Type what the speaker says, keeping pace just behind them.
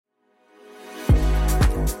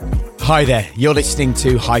Hi there, you're listening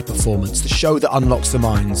to High Performance, the show that unlocks the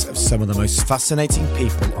minds of some of the most fascinating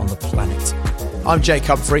people on the planet. I'm Jake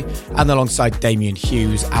Humphrey, and alongside Damien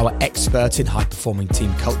Hughes, our expert in high-performing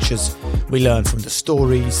team cultures, we learn from the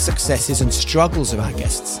stories, successes and struggles of our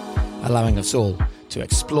guests, allowing us all to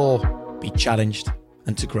explore, be challenged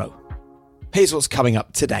and to grow. Here's what's coming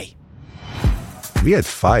up today. We had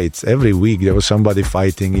fights every week. There was somebody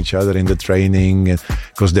fighting each other in the training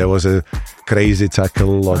because there was a crazy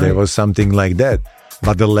tackle or there was something like that.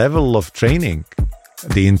 But the level of training,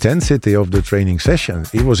 the intensity of the training session,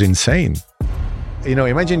 it was insane. You know,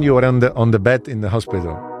 imagine you are on the bed in the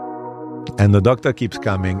hospital and the doctor keeps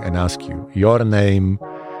coming and asks you your name,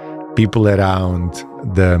 people around,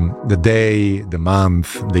 the day, the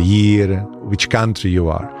month, the year, which country you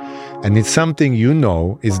are. And it's something you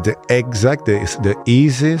know is the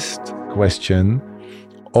easiest question.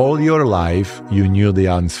 All your life, you knew the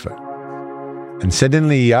answer. And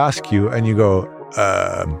suddenly he asks you and you go,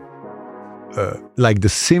 like the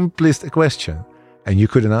simplest question. And you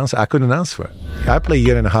couldn't answer. I couldn't answer. I played a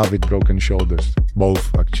year and a half with broken shoulders,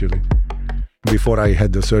 both actually. Before I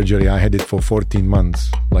had the surgery, I had it for 14 months,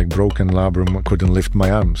 like broken labrum, couldn't lift my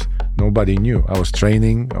arms. Nobody knew. I was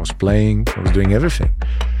training, I was playing, I was doing everything.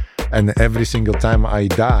 And every single time I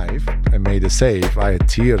dived and made a save, I had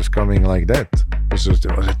tears coming like that. It was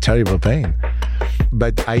a terrible pain.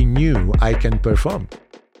 But I knew I can perform.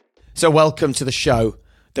 So welcome to the show,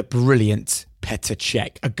 the brilliant Petr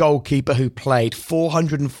Čech, a goalkeeper who played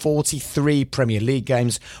 443 Premier League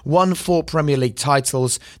games, won 4 Premier League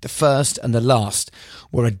titles. The first and the last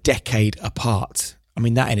were a decade apart. I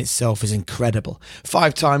mean, that in itself is incredible.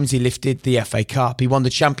 5 times he lifted the FA Cup, he won the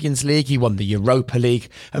Champions League, he won the Europa League,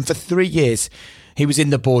 and for 3 years he was in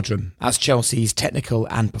the boardroom as Chelsea's technical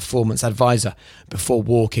and performance advisor before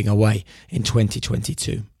walking away in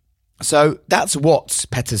 2022. So that's what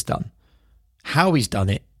Petr's done. How he's done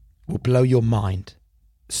it will blow your mind.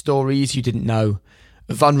 Stories you didn't know,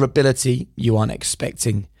 vulnerability you aren't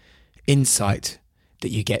expecting, insight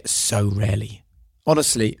that you get so rarely.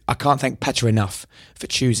 Honestly, I can't thank Petr enough for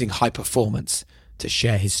choosing High Performance to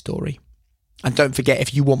share his story. And don't forget,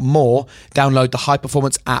 if you want more, download the High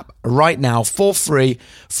Performance app right now for free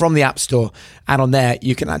from the App Store. And on there,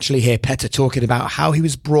 you can actually hear Petr talking about how he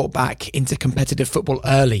was brought back into competitive football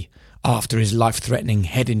early after his life-threatening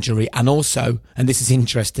head injury. And also, and this is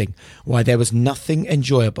interesting, why there was nothing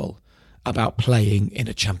enjoyable about playing in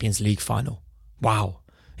a Champions League final. Wow.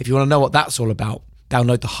 If you want to know what that's all about,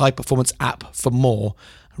 download the High Performance app for more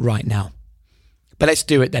right now. But let's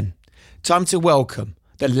do it then. Time to welcome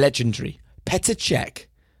the legendary Petr Čech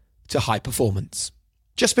to High Performance.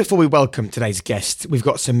 Just before we welcome today's guest, we've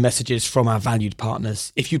got some messages from our valued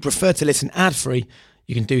partners. If you'd prefer to listen ad-free,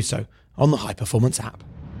 you can do so on the High Performance app.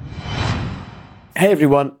 Hey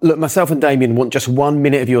everyone, look, myself and Damien want just 1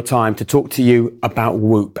 minute of your time to talk to you about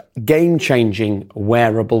Whoop, game-changing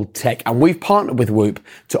wearable tech. And we've partnered with Whoop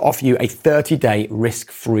to offer you a 30-day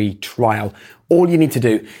risk-free trial. All you need to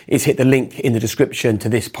do is hit the link in the description to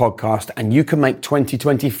this podcast and you can make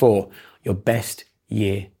 2024 your best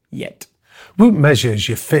year yet. Whoop measures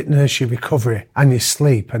your fitness, your recovery and your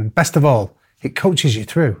sleep. And best of all, it coaches you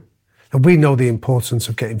through. And we know the importance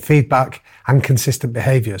of getting feedback and consistent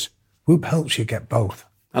behaviours. Whoop helps you get both.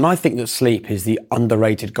 And I think that sleep is the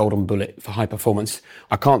underrated golden bullet for high performance.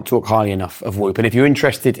 I can't talk highly enough of Whoop. And if you're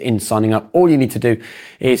interested in signing up, all you need to do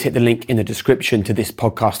is hit the link in the description to this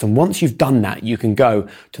podcast. And once you've done that, you can go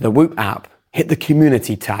to the Whoop app, hit the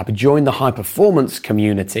community tab, join the high performance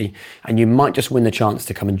community, and you might just win the chance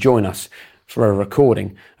to come and join us for a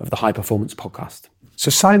recording of the High Performance podcast. So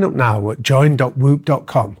sign up now at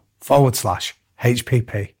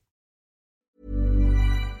join.whoop.com/HPP.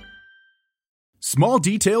 Small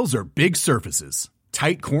details are big surfaces.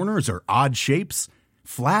 Tight corners are odd shapes.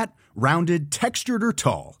 Flat, rounded, textured, or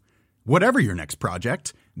tall. Whatever your next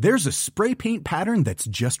project, there's a spray paint pattern that's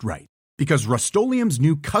just right. Because Rust-Oleum's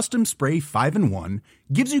new Custom Spray 5-in-1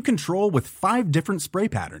 gives you control with 5 different spray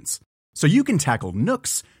patterns. So you can tackle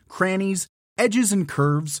nooks, crannies, edges, and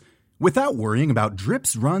curves without worrying about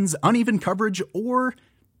drips, runs, uneven coverage, or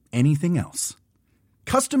anything else.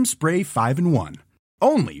 Custom Spray 5-in-1.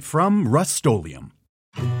 Only from Rust-Oleum.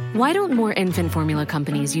 Why don't more infant formula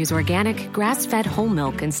companies use organic, grass-fed whole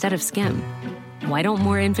milk instead of skim? Why don't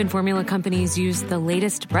more infant formula companies use the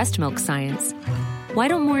latest breast milk science? Why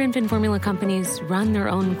don't more infant formula companies run their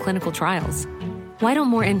own clinical trials? Why don't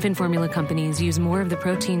more infant formula companies use more of the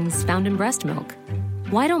proteins found in breast milk?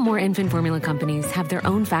 Why don't more infant formula companies have their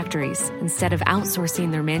own factories instead of outsourcing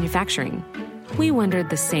their manufacturing? We wondered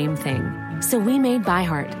the same thing. So we made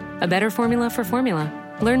ByHeart, a better formula for formula.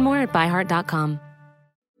 Learn more at byheart.com.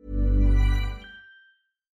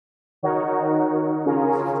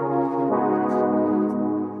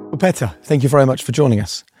 Petr, thank you very much for joining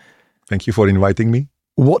us. Thank you for inviting me.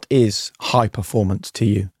 What is high performance to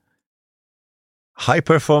you? High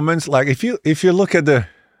performance, like if you look at the,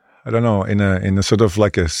 I don't know, in a sort of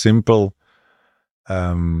like a simple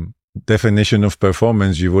definition of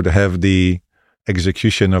performance, you would have the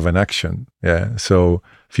execution of an action. Yeah. So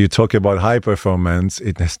if you talk about high performance,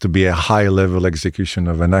 it has to be a high level execution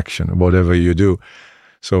of an action, whatever you do.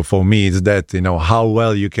 So for me, it's that, how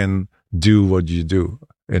well you can do what you do,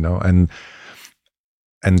 and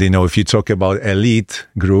if you talk about elite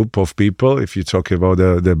group of people, if you talk about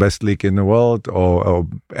the best league in the world or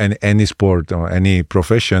any sport or any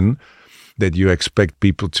profession, that you expect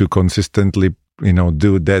people to consistently,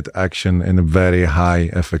 do that action in a very high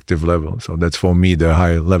effective level. So that's for me the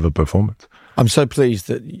high level performance. I'm so pleased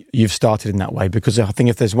that you've started in that way, because I think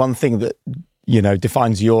if there's one thing that,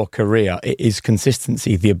 defines your career, it is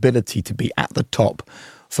consistency, the ability to be at the top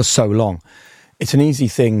for so long. It's an easy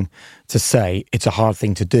thing to say, it's a hard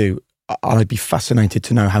thing to do. I'd be fascinated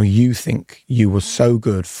to know how you think you were so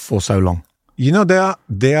good for so long.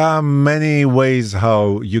 There are many ways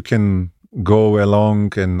how you can go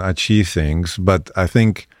along and achieve things, but I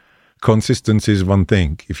think consistency is one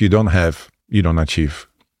thing. If you don't have, you don't achieve.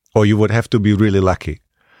 Or you would have to be really lucky.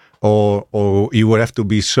 Or you would have to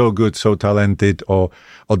be so good, so talented,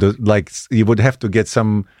 you would have to get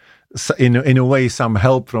some, in a way, some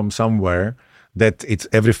help from somewhere, that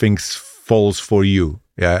everything falls for you.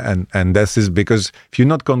 Yeah. And this is because if you're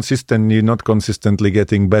not consistent, you're not consistently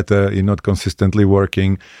getting better, you're not consistently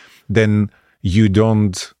working, then you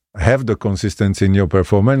don't have the consistency in your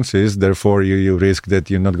performances. Therefore, you risk that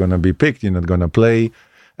you're not going to be picked, you're not going to play,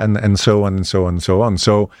 and so on and so on and so on.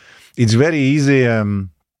 So it's very easy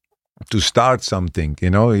to start something.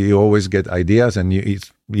 You always get ideas and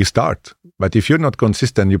you start. But if you're not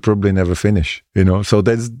consistent, you probably never finish. So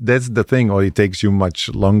that's the thing. Or it takes you much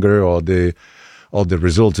longer, or the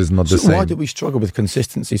result is not the same. Why do we struggle with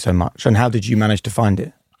consistency so much? And how did you manage to find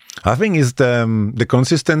it? I think it's the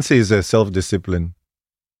consistency is a self-discipline.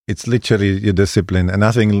 It's literally a discipline. And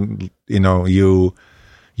I think,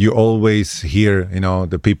 you always hear,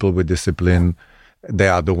 the people with discipline, they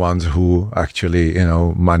are the ones who actually,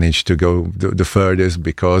 manage to go the furthest,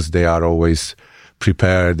 because they are always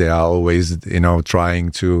prepared. They are always,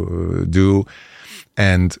 trying to do.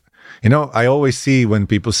 And, I always see when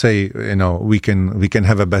people say, we can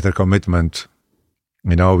have a better commitment,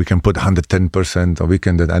 we can put 110%, or we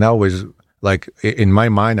can do that. And I always, in my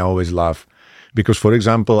mind, I always laugh. Because, for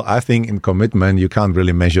example, I think in commitment, you can't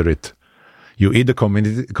really measure it. You either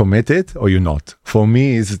committed or you're not. For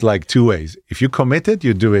me, it's like two ways. If you committed,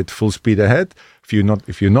 you do it full speed ahead. If you're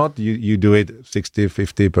not, you do it 60,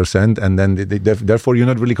 50%, and then therefore you're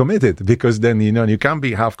not really committed, because then you can't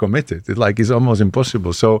be half committed. It's almost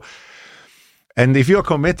impossible. So, and if you're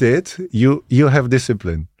committed, you have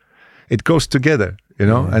discipline. It goes together,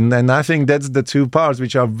 and I think that's the two parts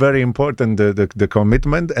which are very important: the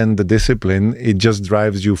commitment and the discipline. It just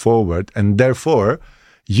drives you forward, and therefore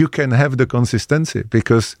you can have the consistency,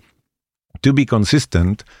 because to be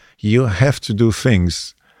consistent, you have to do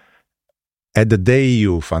things at the day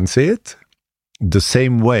you fancy it, the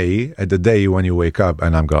same way at the day when you wake up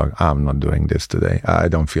and I'm not doing this today. I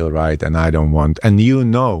don't feel right and I don't want. And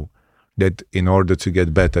that in order to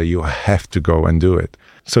get better, you have to go and do it.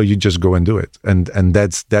 So you just go and do it. And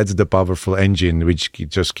that's the powerful engine which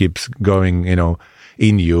just keeps going,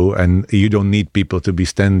 in you. And you don't need people to be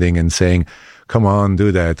standing and saying, come on,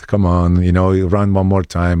 do that. Come on, run one more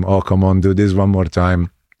time. Oh, come on, do this one more time.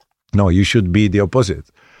 No, you should be the opposite.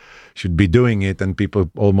 Should be doing it, and people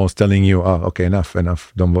almost telling you, oh, okay, enough.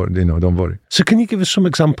 Don't worry, don't worry. So can you give us some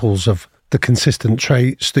examples of the consistent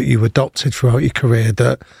traits that you adopted throughout your career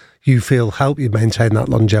that you feel help you maintain that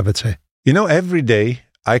longevity? Every day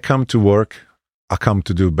I come to work, I come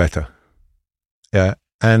to do better. Yeah.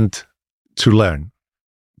 And to learn,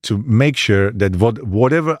 to make sure that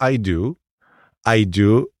whatever I do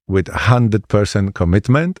with 100%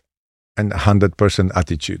 commitment and 100%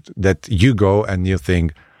 attitude. That you go and you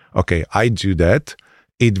think, okay, I do that,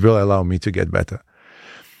 it will allow me to get better.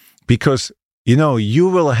 Because, you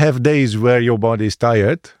will have days where your body is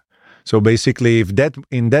tired. So basically,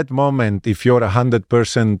 in that moment, if you're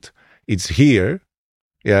 100%, it's here,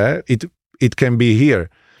 yeah, it can be here.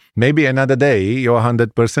 Maybe another day, your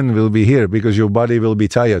 100% will be here because your body will be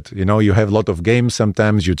tired. You have a lot of games.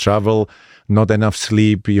 Sometimes you travel, not enough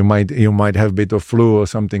sleep. You might have a bit of flu or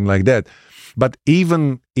something like that. But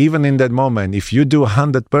even in that moment, if you do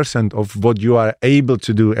 100% of what you are able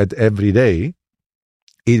to do at every day,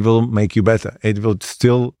 it will make you better. It will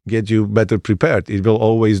still get you better prepared. It will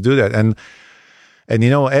always do that. And And,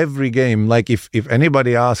 every game, like if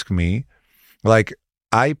anybody asks me, like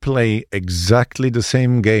I play exactly the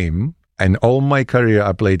same game, and all my career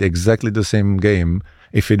I played exactly the same game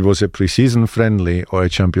if it was a preseason friendly or a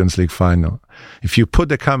Champions League final. If you put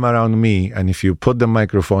the camera on me and if you put the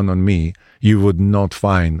microphone on me, you would not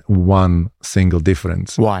find one single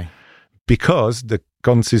difference. Why? Because the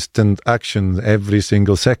consistent action every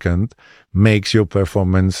single second makes your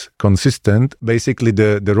performance consistent. Basically,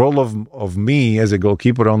 the role of me as a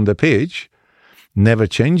goalkeeper on the pitch never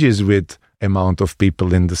changes with amount of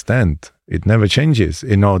people in the stand. It never changes.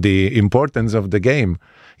 The importance of the game.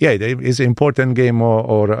 Yeah, it is an important game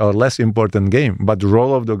or a less important game, but the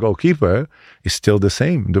role of the goalkeeper is still the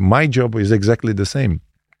same. My job is exactly the same.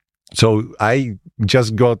 So I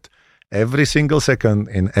just got every single second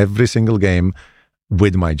in every single game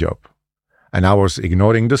with my job. And I was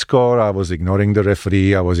ignoring the score, I was ignoring the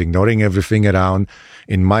referee, I was ignoring everything around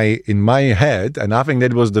in my head. And I think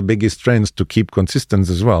that was the biggest strength to keep consistent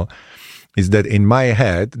as well, is that in my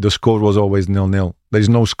head, the score was always 0-0. There is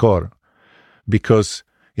no score. Because,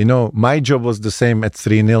 my job was the same at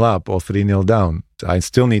 3-0 up or 3-0 down. I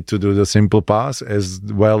still need to do the simple pass as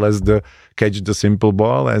well as catch the simple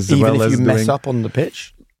ball Even if you mess up on the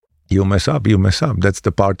pitch? You mess up. That's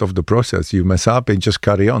the part of the process. You mess up and just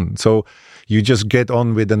carry on. So you just get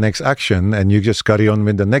on with the next action and you just carry on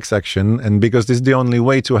with the next action. And because this is the only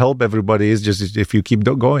way to help everybody is just if you keep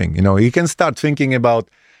going. You can start thinking about,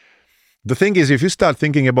 the thing is, if you start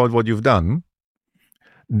thinking about what you've done,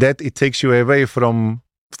 that it takes you away from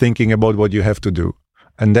thinking about what you have to do.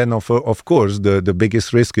 And then, of course, the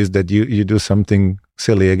biggest risk is that you do something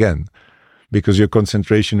silly again, because your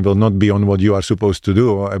concentration will not be on what you are supposed to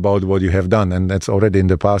do or about what you have done. And that's already in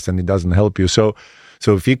the past and it doesn't help you. So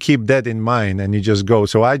if you keep that in mind and you just go,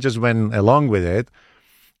 so I just went along with it.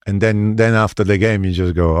 And then after the game, you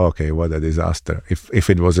just go, okay, what a disaster. If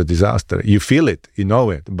it was a disaster, you feel it, you know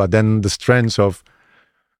it. But then the strength of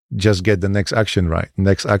just get the next action right.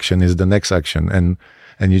 Next action is the next action.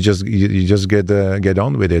 And you just get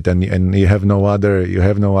on with it. And you have no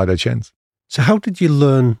other chance. So how did you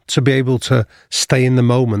learn to be able to stay in the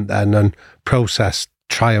moment then and process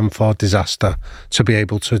triumph or disaster, to be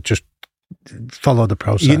able to just follow the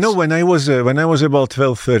process? When I was about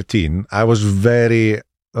 12, 13, I was very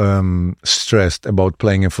stressed about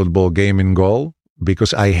playing a football game in goal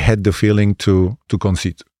because I had the feeling to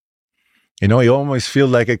concede. You almost feel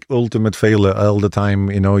like an ultimate failure all the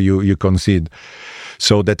time, you concede.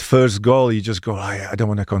 So that first goal, you just go, I don't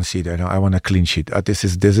want to concede. I want to clean sheet. This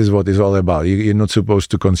is what it's all about. You're not supposed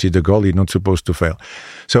to concede a goal. You're not supposed to fail.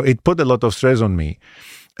 So it put a lot of stress on me.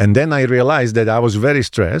 And then I realized that I was very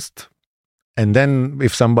stressed. And then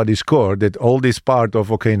if somebody scored, that all this part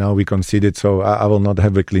of, okay, now we conceded, so I will not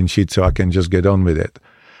have a clean sheet, so I can just get on with it.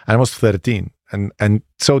 I was 13. And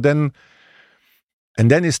so then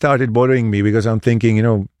it started bothering me because I'm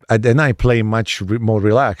thinking, then I play much more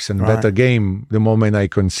relaxed and better game the moment I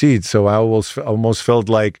concede. So I almost felt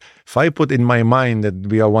like if I put in my mind that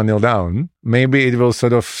we are 1-0 down, maybe it will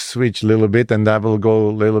sort of switch a little bit and I will go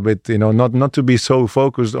a little bit, not to be so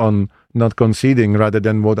focused on not conceding rather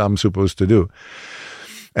than what I'm supposed to do.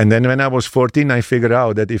 And then when I was 14, I figured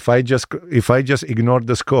out that if I just ignored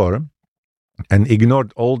the score and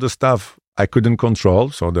ignored all the stuff I couldn't control,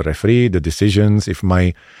 so the referee, the decisions, if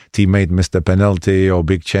my teammate missed a penalty or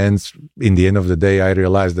big chance, in the end of the day, I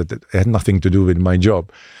realized that it had nothing to do with my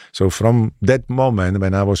job. So from that moment,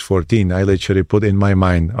 when I was 14, I literally put in my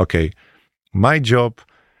mind, okay, my job,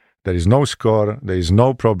 there is no score, there is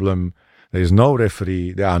no problem, there is no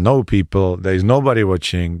referee, there are no people, there is nobody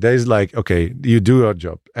watching. There is like, okay, you do your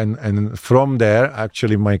job. And from there,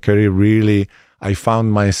 actually, my career really, I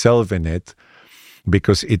found myself in it,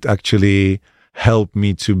 because it actually helped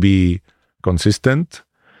me to be consistent.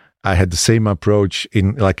 I had the same approach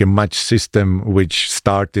in like a match system, which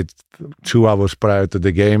started 2 hours prior to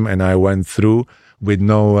the game, and I went through with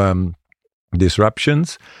no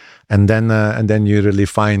disruptions. And then you really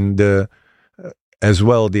find as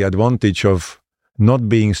well the advantage of not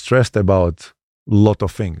being stressed about a lot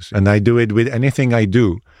of things. And I do it with anything I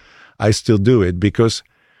do. I still do it because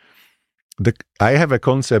I have a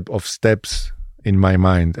concept of steps in my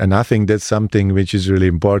mind. And I think that's something which is really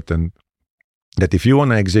important, that if you want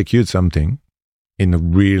to execute something in a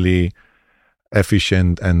really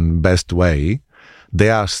efficient and best way,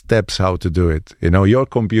 there are steps how to do it. Your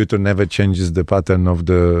computer never changes the pattern of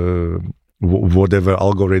the whatever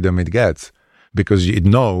algorithm it gets, because it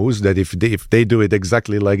knows that if they do it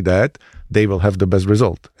exactly like that, they will have the best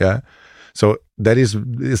result. Yeah. So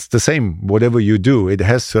it's the same. Whatever you do, it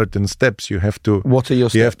has certain steps you have to. What are your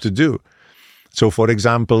steps? You have to do. So, for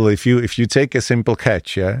example, if you take a simple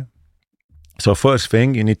catch, yeah. So first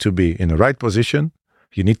thing, you need to be in the right position.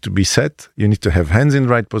 You need to be set. You need to have hands in the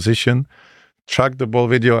right position. Track the ball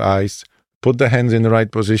with your eyes. Put the hands in the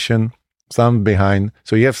right position. Thumb behind.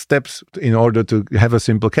 So you have steps in order to have a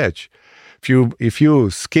simple catch. If you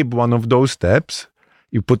skip one of those steps,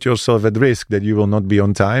 you put yourself at risk that you will not be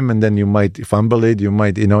on time, and then you might fumble it. You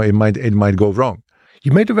might, it might go wrong.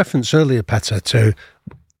 You made a reference earlier, Petr, to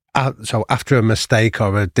so after a mistake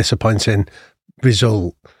or a disappointing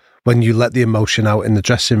result, when you let the emotion out in the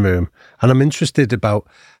dressing room. And I'm interested about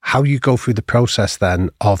how you go through the process then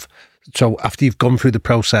of, so after you've gone through the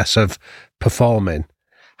process of performing,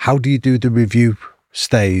 how do you do the review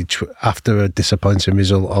stage after a disappointing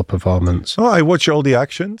result or performance? Oh, I watch all the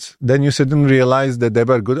actions. Then you sit and realize that there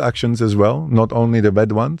were good actions as well, not only the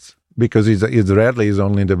bad ones, because it's rarely is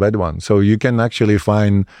only the bad ones. So you can actually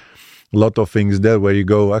find a lot of things there where you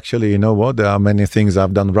go, actually, you know what, there are many things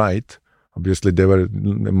I've done right. Obviously, there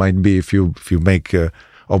might be if you make an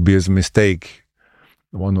obvious mistake,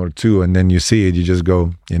 one or two, and then you see it, you just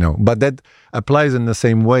go, But that applies in the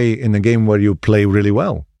same way in a game where you play really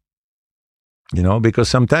well. Because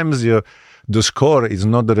sometimes the score is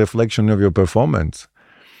not the reflection of your performance.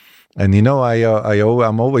 And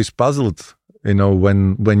I'm always puzzled,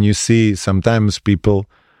 when you see sometimes people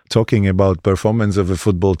talking about performance of a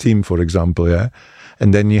football team, for example, yeah,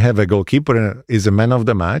 and then you have a goalkeeper is a man of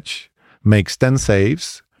the match, makes 10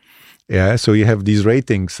 saves, yeah. So you have these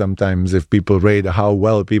ratings sometimes if people rate how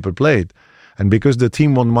well people played. And because the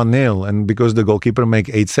team won 1-0 and because the goalkeeper make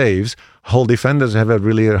 8 saves, whole defenders have a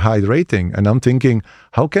really high rating. And I'm thinking,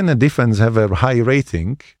 how can a defense have a high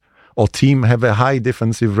rating or team have a high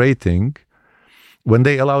defensive rating when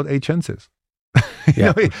they allowed 8 chances?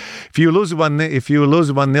 Yeah. If you lose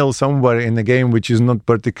 1-0 somewhere in a game which is not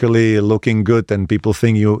particularly looking good and people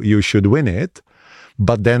think you should win it,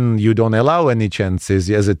 but then you don't allow any chances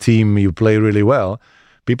as a team, you play really well,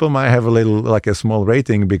 people might have a small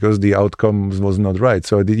rating because the outcome was not right.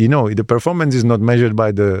 So the performance is not measured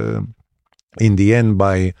in the end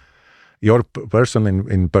by your person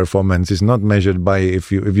in performance is not measured by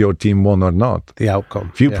if your team won or not. The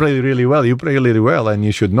outcome. If you play really well, you play really well, and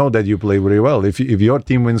you should know that you play very well. If your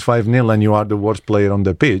team wins 5-0 and you are the worst player on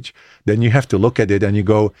the pitch, then you have to look at it and you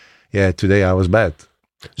go, yeah, today I was bad.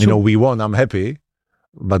 We won, I'm happy,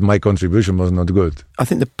 but my contribution was not good. I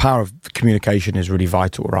think the power of communication is really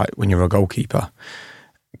vital, right, when you're a goalkeeper.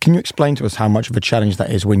 Can you explain to us how much of a challenge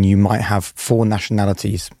that is when you might have 4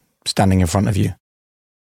 nationalities standing in front of you?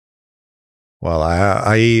 Well,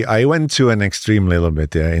 I went to an extreme little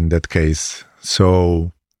bit, yeah, in that case.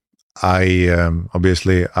 So I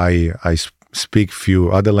speak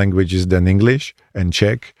few other languages than English and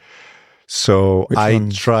Czech. So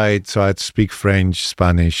I'd speak French,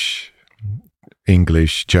 Spanish,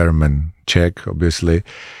 English, German, Czech, obviously.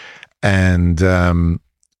 And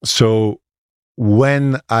so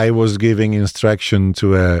when I was giving instruction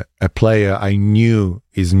to a player, I knew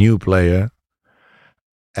his new player,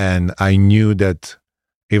 and I knew that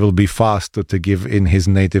it will be faster to give in his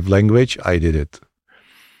native language, I did it.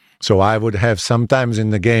 So I would have, sometimes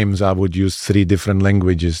in the games, I would use 3 different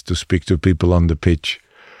languages to speak to people on the pitch,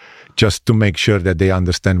 just to make sure that they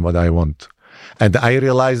understand what I want. And I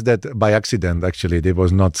realized that by accident, actually. It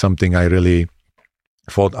was not something I really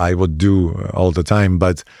thought I would do all the time.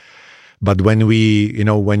 But when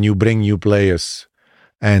when you bring new players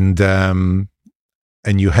and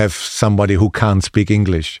you have somebody who can't speak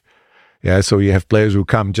English. Yeah, so you have players who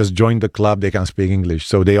just join the club, they can't speak English,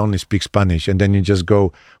 so they only speak Spanish. And then you just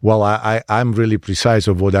go, well, I'm really precise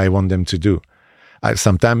of what I want them to do.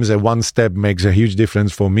 Sometimes a one step makes a huge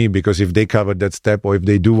difference for me, because if they cover that step or if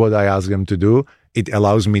they do what I ask them to do, it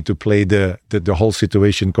allows me to play the whole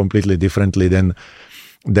situation completely differently than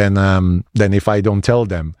if I don't tell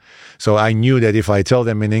them. So I knew that if I tell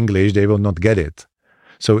them in English, they will not get it.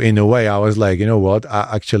 So in a way, I was like, you know what?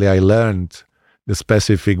 I learned the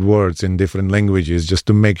specific words in different languages just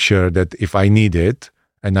to make sure that if I need it,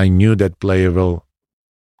 and I knew that player will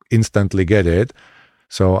instantly get it,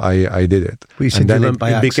 so I did it. And then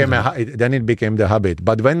it became the habit.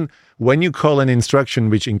 But when you call an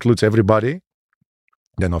instruction which includes everybody,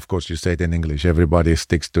 then of course you say it in English. Everybody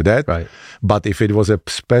sticks to that. Right. But if it was a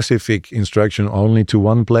specific instruction only to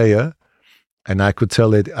one player, and I could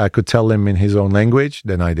tell him in his own language,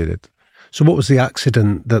 then I did it. So what was the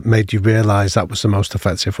accident that made you realise that was the most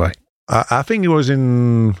effective way? I think it was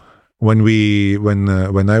when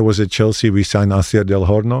I was at Chelsea, we signed Asier Del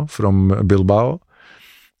Horno from Bilbao,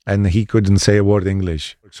 and he couldn't say a word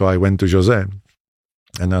English. So I went to Jose,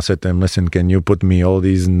 and I said to him, listen, can you put me all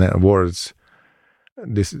these words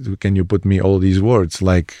can you put me all these words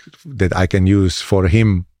like that I can use for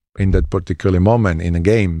him in that particular moment in the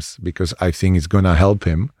games, because I think it's going to help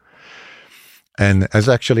him. And that's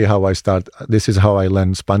actually how this is how I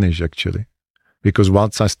learned Spanish, actually. Because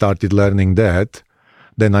once I started learning that,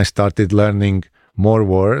 then I started learning more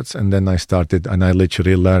words, and then I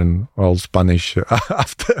literally learned all Spanish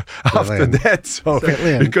after that. So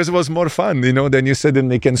because it was more fun, then you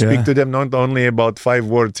suddenly can speak to them not only about 5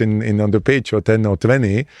 words in on the pitch or 10 or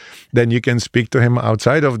 20, then you can speak to him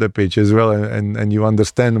outside of the pitch as well, and you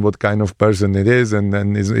understand what kind of person it is, and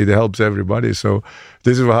then it helps everybody. So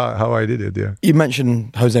this is how I did it. Yeah. You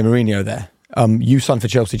mentioned Jose Mourinho there. You signed for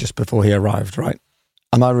Chelsea just before he arrived, right?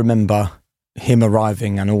 And I remember him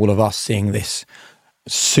arriving and all of us seeing this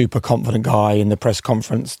super confident guy in the press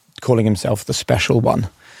conference calling himself the special one.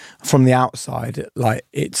 From the outside,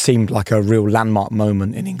 it seemed like a real landmark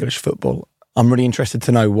moment in English football. I'm really interested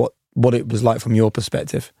to know what it was like from your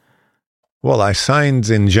perspective. Well, I signed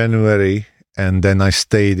in January, and then I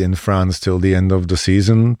stayed in France till the end of the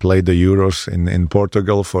season, played the Euros in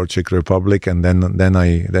Portugal for Czech Republic, and then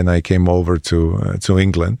I came over to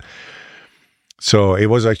England. So it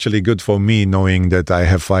was actually good for me knowing that I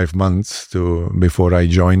have 5 months before I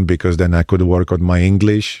joined, because then I could work on my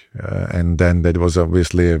English. And then that was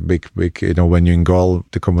obviously a big, when you're in goal,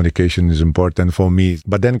 the communication is important for me.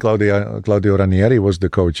 But then Claudio Ranieri was the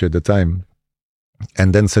coach at the time.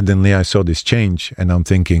 And then suddenly I saw this change, and I'm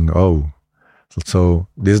thinking, so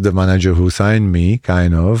this is the manager who signed me,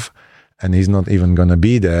 kind of, and he's not even going to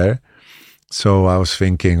be there. So I was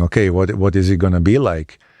thinking, okay, what is it going to be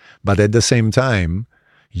like? But at the same time,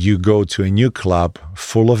 you go to a new club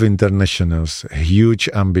full of internationals, huge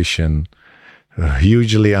ambition, a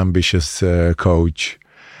hugely ambitious coach,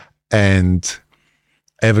 and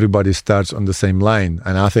everybody starts on the same line.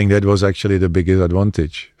 And I think that was actually the biggest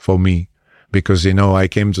advantage for me, because, I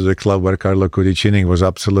came to the club where Carlo Cudicini was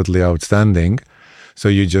absolutely outstanding. So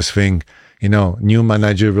you just think, new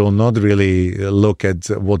manager will not really look at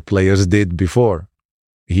what players did before.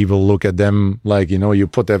 He will look at them like, you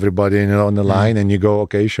put everybody on the line and you go,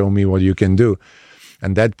 okay, show me what you can do.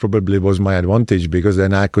 And that probably was my advantage, because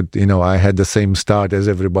then I could, I had the same start as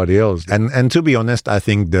everybody else. And to be honest, I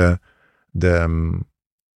think the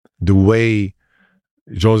way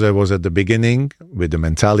Jose was at the beginning, with the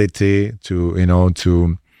mentality to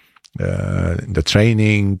the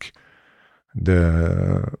training,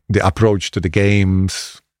 the approach to the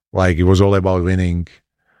games, like it was all about winning.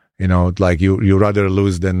 You rather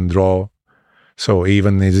lose than draw. So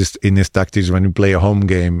even in his tactics, when you play a home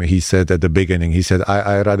game, he said at the beginning,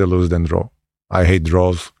 I rather lose than draw. I hate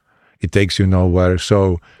draws. It takes you nowhere.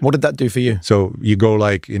 So what did that do for you? So you go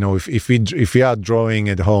if we are drawing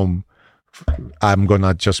at home, I'm going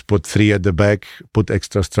to just put 3 at the back, put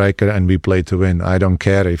extra striker, and we play to win. I don't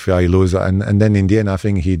care if I lose. And then in the end, I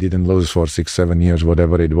think he didn't lose for 6-7 years,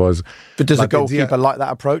 whatever it was. But does a goalkeeper like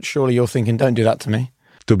that approach? Surely you're thinking, don't do that to me.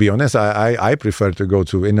 To be honest, I prefer to go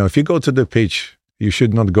to, if you go to the pitch, you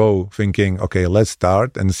should not go thinking, okay, let's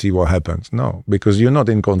start and see what happens. No, because you're not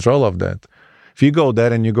in control of that. If you go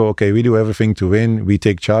there and you go, okay, we do everything to win, we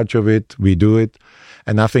take charge of it, we do it.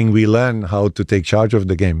 And I think we learn how to take charge of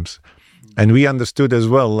the games. And we understood as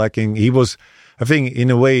well, I think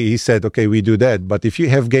in a way he said, okay, we do that. But if you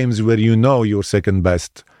have games where you're second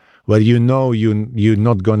best, where you're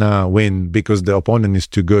not going to win because the opponent is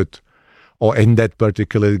too good, or in that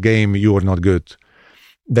particular game, you are not good,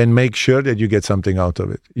 then make sure that you get something out of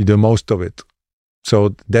it, the most of it.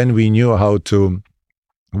 So then we knew how to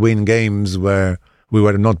win games where we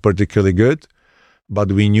were not particularly good,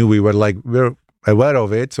 but we knew we're aware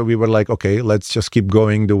of it. So we were like, okay, let's just keep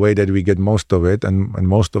going the way that we get most of it. And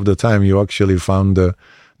most of the time you actually found the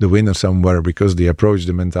winner somewhere, because the approach,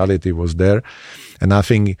 the mentality was there. And I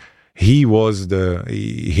think him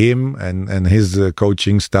and his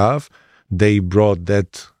coaching staff, they brought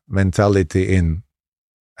that mentality in,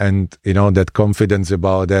 and that confidence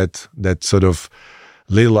about that sort of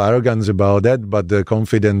little arrogance about that, but the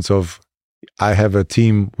confidence of, I have a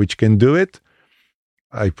team which can do it.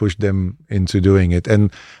 I pushed them into doing it,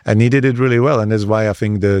 and he did it really well, and that's why I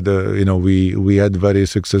think we had very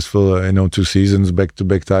successful 2 seasons,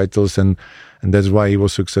 back-to-back titles, and that's why he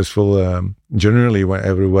was successful generally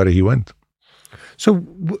everywhere he went. So.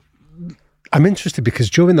 I'm interested because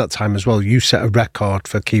during that time as well, you set a record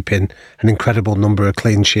for keeping an incredible number of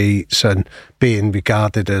clean sheets and being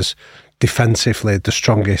regarded as defensively the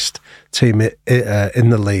strongest team in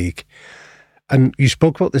the league. And you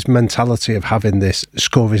spoke about this mentality of having this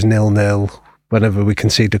score is 0-0. Whenever we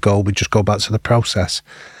concede a goal, we just go back to the process.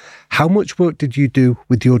 How much work did you do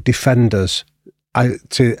with your defenders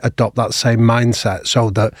to adopt that same mindset so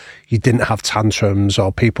that you didn't have tantrums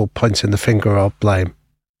or people pointing the finger or blame?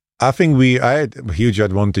 I think I had a huge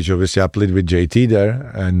advantage. Obviously, I played with JT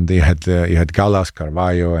there, and you had Gallas,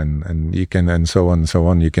 Carvalho, and you can, and so on and so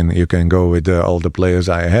on. You can go with all the players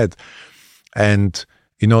I had, and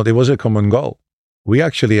there was a common goal. We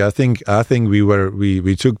actually, I think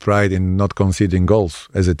we took pride in not conceding goals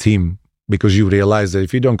as a team, because you realize that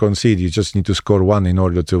if you don't concede, you just need to score one in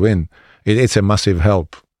order to win. It's a massive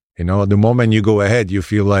help. The moment you go ahead, you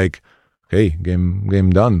feel like, hey,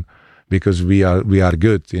 game done. Because we are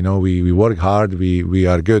good, we work hard, we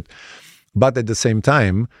are good, but at the same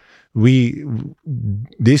time,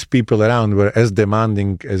 these people around were as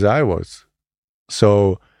demanding as I was,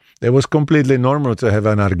 so it was completely normal to have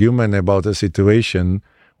an argument about a situation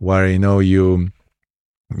where you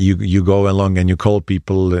go along and you call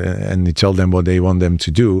people and you tell them what they want them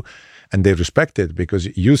to do. And they respect it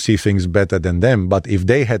because you see things better than them. But if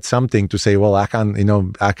they had something to say, well, I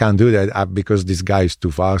can't do that because this guy is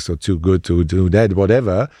too fast or too good to do that,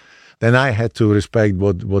 whatever, then I had to respect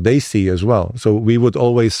what they see as well. So we would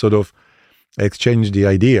always sort of exchange the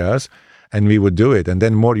ideas and we would do it. And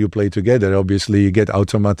then more you play together, obviously you get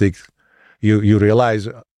automatic, you realize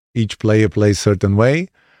each player plays a certain way,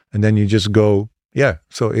 and then you just go, yeah,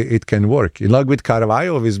 so it can work. Like with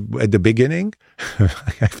Carvalho, at the beginning,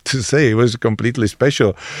 I have to say, it was completely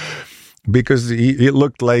special because he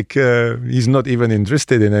looked like he's not even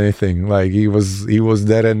interested in anything. Like he was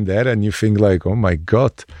there, and you think like, oh my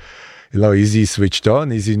God, is he switched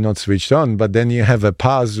on? Is he not switched on? But then you have a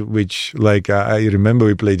pass, which like I remember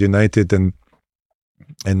we played United and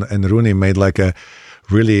Rooney made like a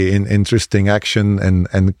really interesting action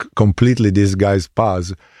and completely disguised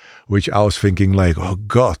pass, which I was thinking like, oh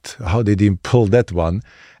God, how did he pull that one?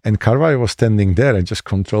 And Carvalho was standing there and just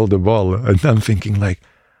controlled the ball. And I'm thinking like,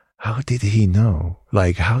 how did he know?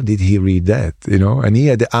 Like, how did he read that? And he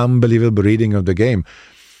had the unbelievable reading of the game.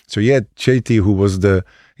 So he had JT, who was the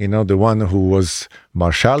one who was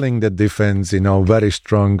marshalling the defense, very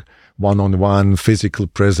strong one-on-one physical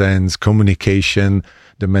presence, communication,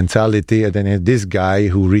 the mentality. And then he had this guy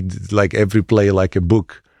who read like every play like a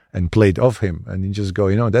book and played off him, and you just go,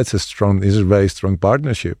 this is a very strong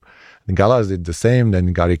partnership. And Gallas did the same,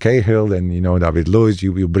 then Gary Cahill, then, David Luiz,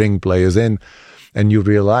 you bring players in, and you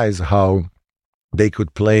realize how they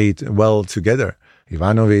could play it well together.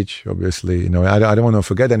 Ivanovic, obviously, I don't want to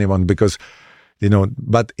forget anyone because,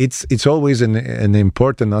 but it's always an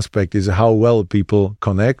important aspect is how well people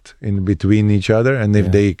connect in between each other, and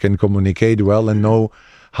if they can communicate well and know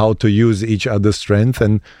how to use each other's strength.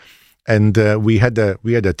 And we had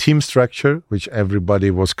a team structure, which everybody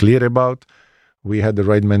was clear about. We had the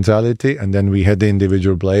right mentality, and then we had the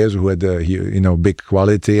individual players who had big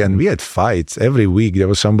quality. And we had fights every week. There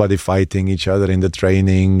was somebody fighting each other in the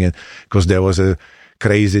training because there was a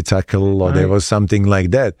crazy tackle or there was something like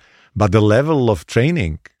that. But the level of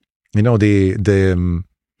training, the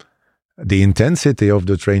intensity of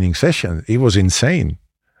the training session, it was insane.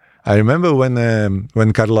 I remember when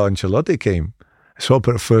Carlo Ancelotti came. So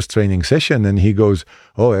first training session, and he goes,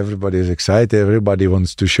 oh, everybody is excited, everybody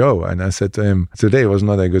wants to show. And I said to him, today was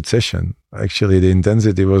not a good session. Actually, the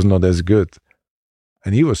intensity was not as good.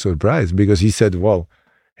 And he was surprised because he said, well,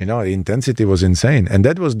 the intensity was insane. And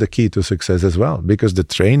that was the key to success as well, because the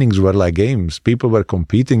trainings were like games. People were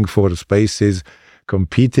competing for spaces,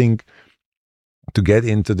 competing to get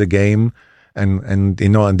into the game. And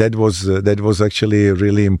that was actually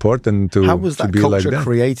really important to. How was that culture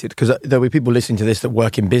created? Because there'll be people listening to this that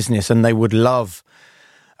work in business, and they would love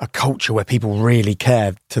a culture where people really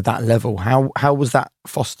care to that level. How was that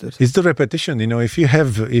fostered? It's the repetition. If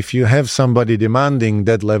you have somebody demanding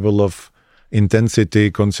that level of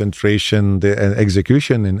intensity, concentration, the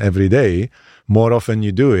execution in every day, more often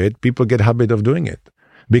you do it, people get habit of doing it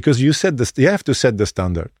because you have to set the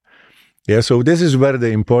standard. Yeah, so this is where the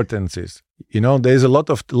importance is. There's a lot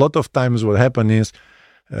of times what happens is,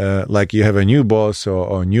 like you have a new boss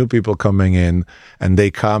or new people coming in, and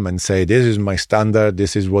they come and say, this is my standard,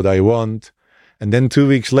 this is what I want. And then 2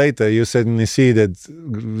 weeks later, you suddenly see that,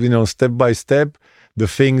 step by step, the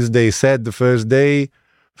things they said the first day,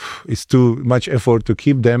 it's too much effort to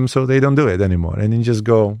keep them, so they don't do it anymore. And you just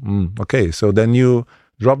go, okay, so then you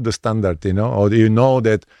drop the standard, or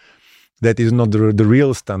that is not the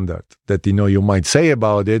real standard that, you might say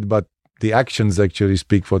about it, but the actions actually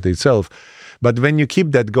speak for itself. But when you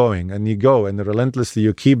keep that going and you go and relentlessly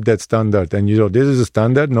you keep that standard and this is a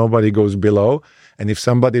standard, nobody goes below. And if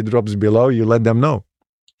somebody drops below, you let them know.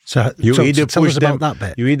 So you either tell us about that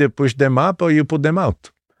bit. You either push them up or you put them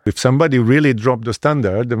out. If somebody really dropped the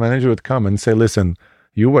standard, the manager would come and say, listen,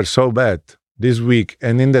 you were so bad this week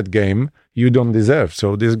and in that game you don't deserve.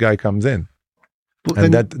 So this guy comes in.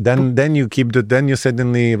 And then you then you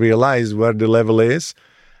suddenly realize where the level is,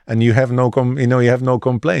 and you have no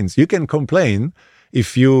complaints. You can complain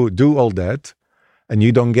if you do all that and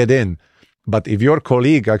you don't get in. But if your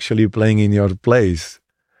colleague actually playing in your place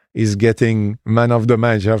is getting man of the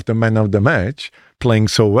match after man of the match, playing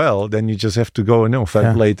so well, then you just have to go,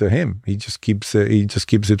 fair play to him. He just keeps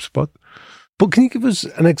his spot. But can you give us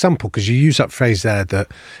an example? Because you use that phrase there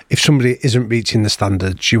that if somebody isn't reaching the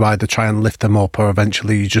standards, you either try and lift them up or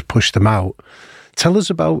eventually you just push them out. Tell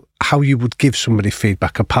us about how you would give somebody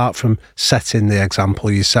feedback apart from setting the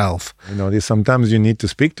example yourself. Sometimes you need to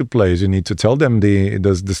speak to players. You need to tell them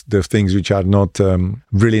the things which are not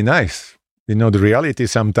really nice. The reality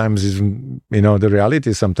sometimes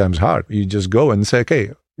is sometimes hard. You just go and say,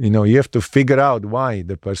 okay, you have to figure out why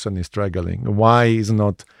the person is struggling, why he's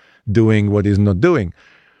not doing what he's not doing.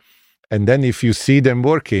 And then if you see them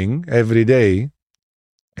working every day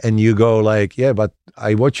and you go like, yeah, but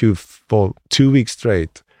I watch you for 2 weeks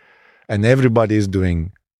straight and everybody is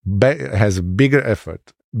has bigger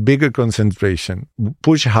effort, bigger concentration,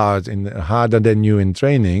 push harder than you in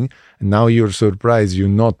training, and now you're surprised you're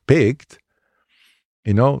not picked,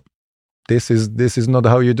 this is not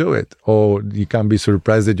how you do it. Or you can be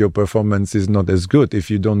surprised that your performance is not as good if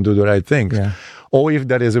you don't do the right things. Yeah. Or if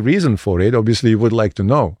there is a reason for it, obviously you would like to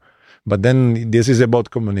know. But then this is about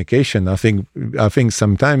communication. I think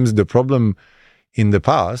sometimes the problem in the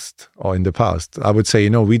past, I would say,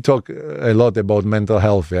 we talk a lot about mental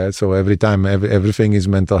health. Yeah. So every time, everything is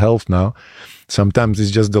mental health now. Sometimes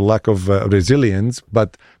it's just the lack of resilience,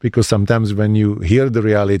 but because sometimes when you hear the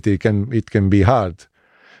reality, it can be hard.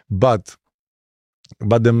 But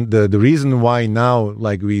the reason why now,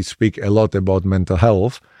 like we speak a lot about mental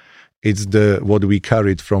health, it's what we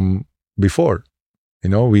carried from before.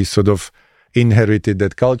 We sort of inherited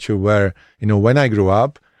that culture where, when I grew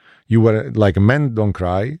up, you were like, men don't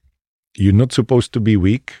cry. You're not supposed to be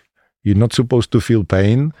weak. You're not supposed to feel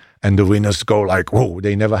pain. And the winners go like, whoa,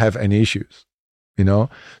 they never have any issues.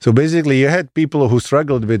 So basically you had people who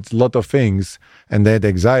struggled with a lot of things and they had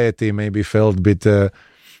anxiety, maybe felt a bit,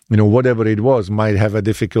 whatever it was, might have a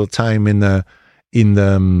difficult time in their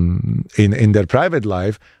private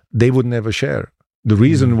life. They would never share. The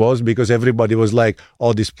reason was because everybody was like,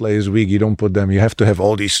 oh, this player is weak, you don't put them. You have to have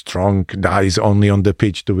all these strong guys only on the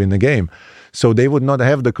pitch to win the game. So they would not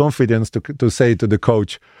have the confidence to say to the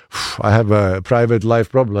coach, I have a private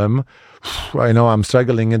life problem. I know I'm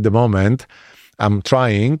struggling at the moment. I'm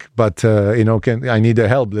trying, but, I need a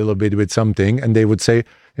help a little bit with something. And they would say,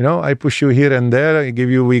 I push you here and there, I give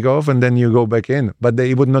you a week off, and then you go back in. But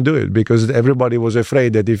they would not do it because everybody was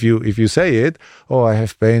afraid that if you say it, oh, I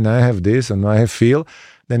have pain, I have this, and I have feel,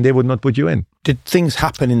 then they would not put you in. Did things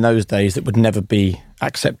happen in those days that would never be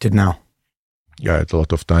accepted now? Yeah, a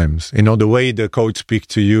lot of times. The way the coach speaks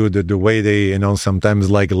to you, the way they, sometimes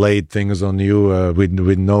like laid things on you with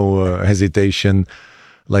no hesitation,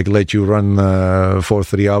 like let you run for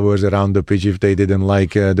 3 hours around the pitch if they didn't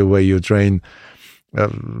like the way you train.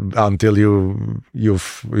 Until you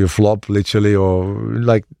flop literally, or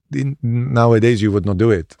like nowadays you would not do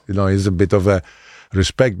it. It's a bit of a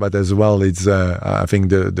respect, but as well it's I think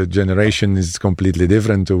the generation is completely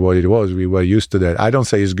different to what it was. We were used to that. I don't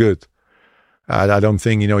say it's good. I don't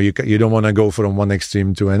think you don't want to go from one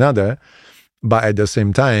extreme to another, but at the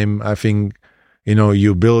same time I think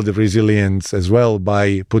you build resilience as well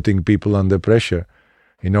by putting people under pressure,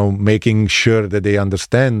 making sure that they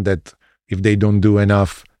understand that if they don't do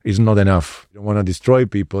enough, it's not enough. You don't want to destroy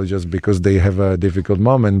people just because they have a difficult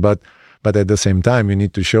moment, but at the same time, you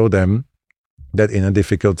need to show them that in a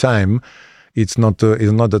difficult time, it's not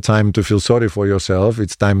the time to feel sorry for yourself.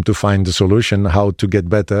 It's time to find the solution, how to get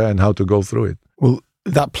better and how to go through it. Well,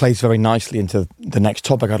 that plays very nicely into the next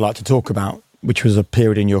topic I'd like to talk about, which was a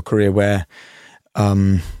period in your career where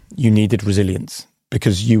you needed resilience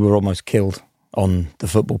because you were almost killed on the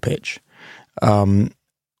football pitch.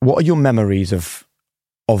 What are your memories of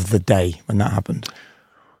the day when that happened?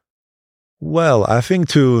 Well, I think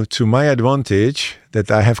to my advantage that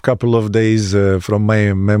I have a couple of days from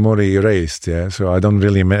my memory erased. Yeah, so I don't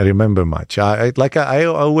really remember much. I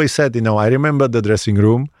always said, I remember the dressing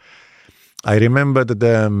room. I remember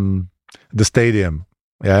the stadium.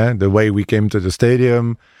 Yeah, the way we came to the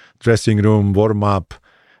stadium, dressing room, warm up,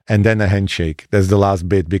 and then a handshake. That's the last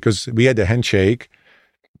bit because we had a handshake,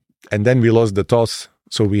 and then we lost the toss.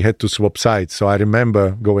 So we had to swap sides. So I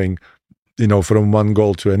remember going, from one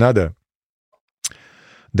goal to another.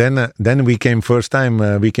 Then we came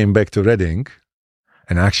we came back to Reading.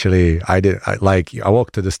 And actually I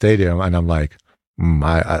walked to the stadium and I'm like,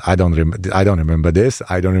 I don't remember this.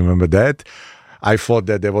 I don't remember that. I thought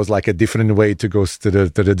that there was like a different way to go to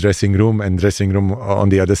the dressing room and dressing room on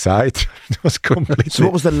the other side. It was completely. So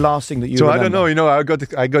what was the last thing that you remember? I don't know.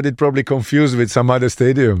 I got it probably confused with some other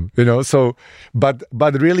stadium. So, but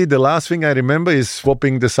really the last thing I remember is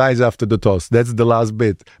swapping the sides after the toss. That's the last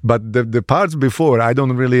bit. But the parts before I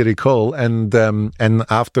don't really recall. And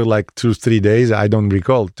after like 2-3 days I don't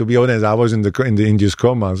recall. To be honest, I was in the induced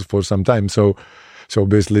coma for some time. So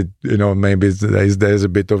obviously, maybe there's a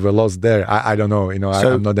bit of a loss there. I don't know.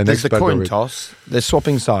 So I'm not an expert. There's the coin toss. There's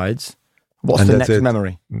swapping sides. What's the next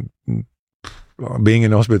memory? Being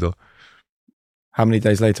in hospital. How many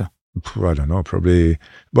days later? I don't know. Probably.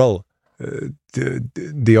 Well,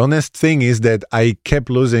 the honest thing is that I kept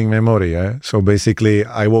losing memory. So basically,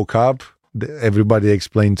 I woke up. Everybody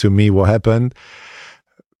explained to me what happened.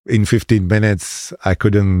 In 15 minutes, I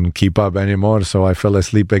couldn't keep up anymore, so I fell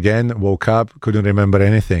asleep again, woke up, couldn't remember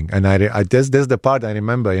anything. And that's the part I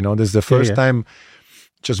remember, this is the first time,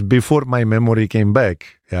 just before my memory came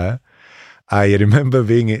back, I remember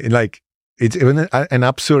being like, it's even an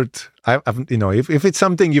absurd, if it's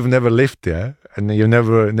something you've never lived, and you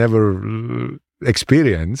never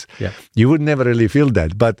experienced, you would never really feel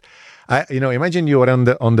that. But, imagine you are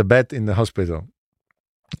on the bed in the hospital,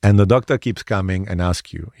 and the doctor keeps coming and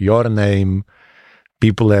asks you your name,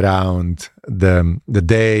 people around, the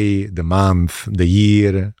day, the month, the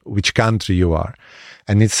year, which country you are.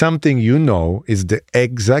 And it's something is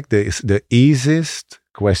the easiest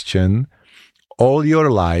question. All your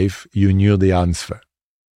life, you knew the answer.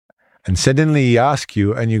 And suddenly he asks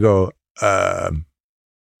you and you go,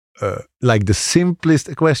 like the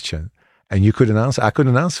simplest question. And you couldn't answer. I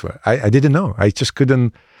couldn't answer. I didn't know. I just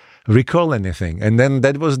couldn't recall anything. And then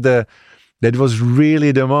that was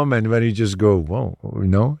really the moment where you just go, whoa,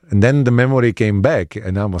 and then the memory came back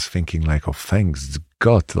and I was thinking like, oh, thanks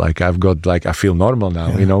God, like I feel normal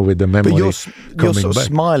now, with the memory. But you're sort of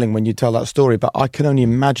smiling when you tell that story, but I can only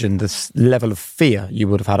imagine this level of fear you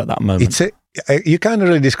would have had at that moment. You can't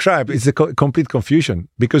really describe. It's a complete confusion,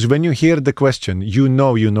 because when you hear the question, you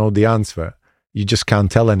know the answer. You just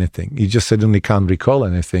can't tell anything. You just suddenly can't recall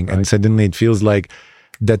anything. Right. And suddenly it feels like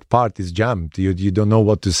that part is jammed. You don't know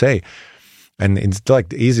what to say. And it's like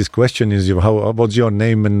the easiest question is, what's your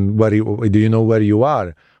name and do you know where you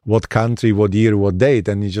are? What country, what year, what date?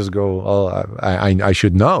 And you just go, oh, I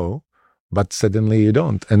should know. But suddenly you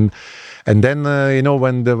don't. And then,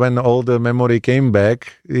 when all the memory came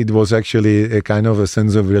back, it was actually a kind of a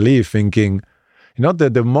sense of relief, thinking,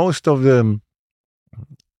 that the most of the,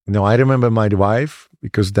 I remember my wife,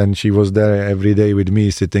 because then she was there every day with me,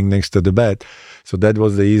 sitting next to the bed. So that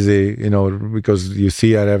was the easy, because you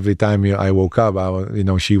see her every time I woke up,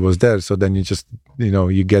 she was there. So then you just,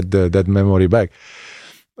 you get that memory back.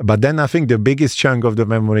 But then I think the biggest chunk of the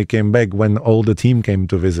memory came back when all the team came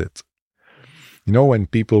to visit. When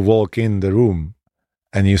people walk in the room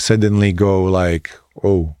and you suddenly go like,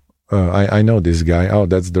 oh, I know this guy. Oh,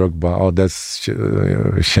 that's Drogba. Oh, that's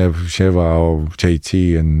Sheva or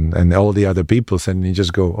JT and all the other people. And you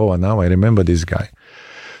just go, oh, now I remember this guy.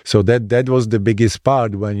 So that was the biggest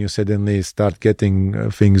part, when you suddenly start getting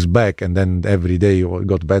things back, and then every day it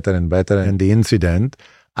got better and better. And the incident,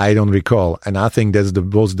 I don't recall. And I think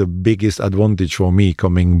was the biggest advantage for me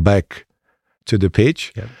coming back to the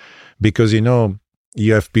pitch, because,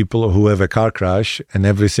 you have people who have a car crash and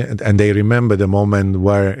everything, and they remember the moment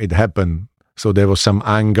where it happened. So there was some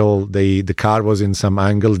angle, the car was in some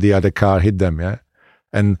angle, the other car hit them,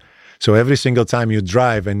 and so every single time you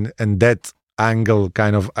drive and that angle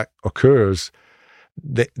kind of occurs,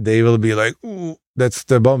 they will be like, ooh, that's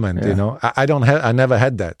the moment. I never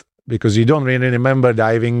had that, because you don't really remember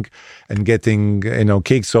diving and getting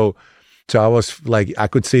kicked. So I was like, I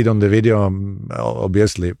could see it on the video,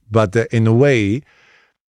 obviously, but in a way,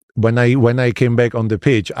 when I came back on the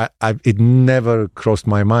pitch, it never crossed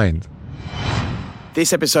my mind.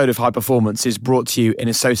 This episode of High Performance is brought to you in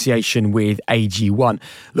association with AG1.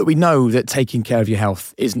 Look, we know that taking care of your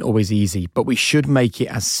health isn't always easy, but we should make it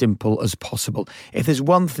as simple as possible. If there's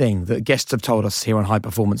one thing that guests have told us here on High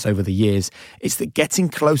Performance over the years, it's that getting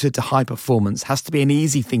closer to high performance has to be an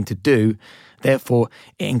easy thing to do. Therefore,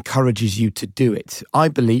 it encourages you to do it. I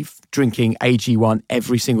believe drinking AG1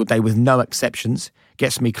 every single day with no exceptions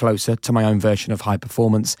gets me closer to my own version of high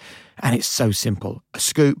performance. And it's so simple. A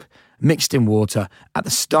scoop mixed in water at the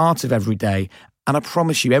start of every day. And I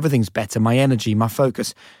promise you, everything's better. My energy, my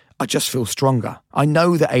focus, I just feel stronger. I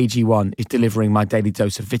know that AG1 is delivering my daily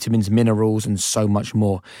dose of vitamins, minerals, and so much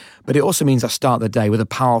more. But it also means I start the day with a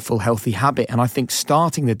powerful, healthy habit. And I think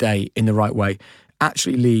starting the day in the right way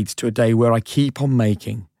actually leads to a day where I keep on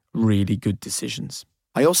making really good decisions.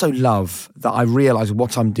 I also love that I realise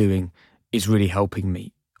what I'm doing is really helping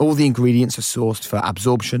me. All the ingredients are sourced for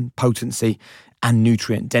absorption, potency, and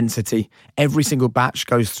nutrient density. Every single batch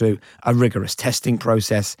goes through a rigorous testing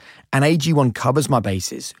process, and AG1 covers my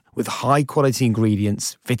bases with high-quality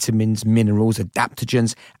ingredients, vitamins, minerals,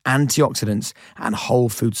 adaptogens, antioxidants, and whole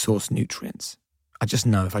food source nutrients. I just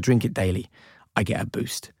know if I drink it daily, I get a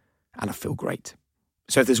boost, and I feel great.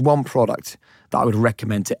 So if there's one product that I would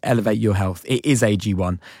recommend to elevate your health, it is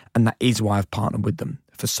AG1, and that is why I've partnered with them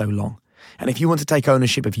for so long. And if you want to take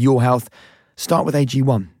ownership of your health, start with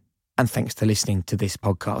AG1. And thanks to listening to this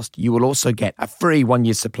podcast, you will also get a free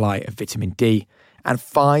 1-year supply of vitamin D and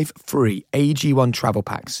 5 free AG1 travel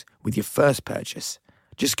packs with your first purchase.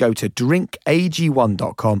 Just go to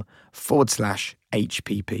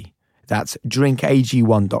drinkag1.com/HPP. That's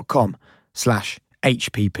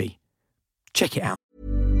drinkag1.com/HPP. Check it out.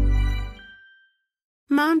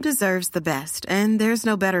 Mom deserves the best, and there's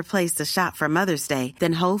no better place to shop for Mother's Day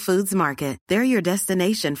than Whole Foods Market. They're your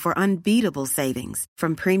destination for unbeatable savings,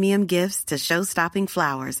 from premium gifts to show-stopping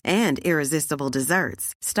flowers and irresistible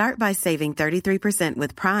desserts. Start by saving 33%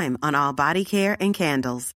 with Prime on all body care and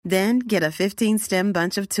candles. Then get a 15-stem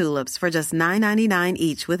bunch of tulips for just $9.99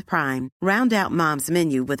 each with Prime. Round out Mom's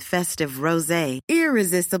menu with festive rosé,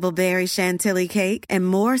 irresistible berry chantilly cake, and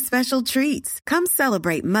more special treats. Come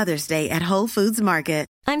celebrate Mother's Day at Whole Foods Market.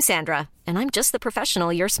 I'm Sandra, and I'm just the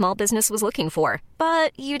professional your small business was looking for.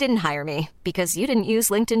 But you didn't hire me because you didn't use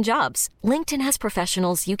LinkedIn Jobs. LinkedIn has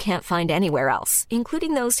professionals you can't find anywhere else,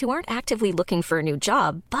 including those who aren't actively looking for a new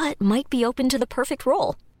job, but might be open to the perfect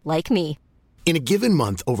role, like me. In a given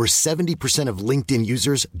month, over 70% of LinkedIn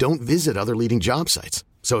users don't visit other leading job sites.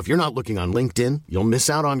 So if you're not looking on LinkedIn, you'll miss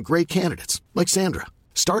out on great candidates like Sandra.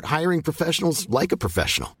 Start hiring professionals like a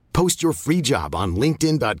professional. Post your free job on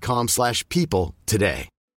linkedin.com/people today.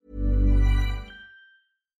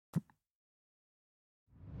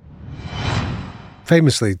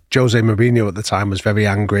 Famously, Jose Mourinho at the time was very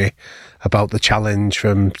angry about the challenge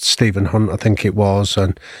from Stephen Hunt, I think it was,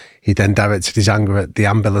 and he then directed his anger at the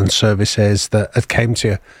ambulance services that had came to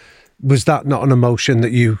you. Was that not an emotion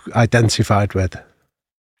that you identified with?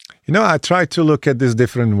 You know, I tried to look at this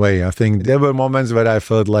different way. I think there were moments where I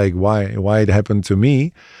felt like, why it happened to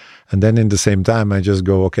me? And then in the same time, I just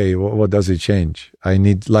go, okay, what does it change? I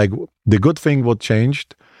need, like, the good thing what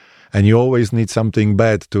changed, and you always need something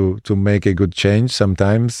bad to make a good change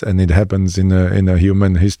sometimes, and it happens in a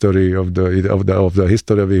human history of the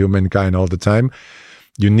history of humankind all the time.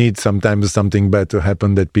 You need sometimes something bad to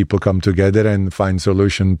happen that people come together and find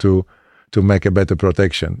solution to make a better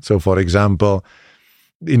protection. So, for example,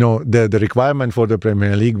 you know, the requirement for the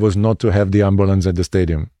Premier League was not to have the ambulance at the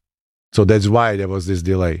stadium. So that's why there was this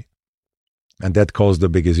delay. And that caused the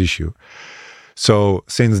biggest issue. So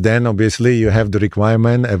since then, obviously, you have the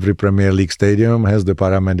requirement. Every Premier League stadium has the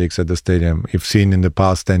paramedics at the stadium. You've seen in the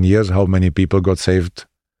past 10 years how many people got saved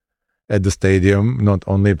at the stadium, not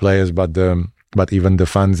only players, but even the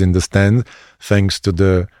fans in the stand, thanks to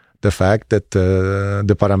the fact that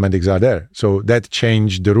the paramedics are there. So that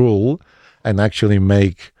changed the rule and actually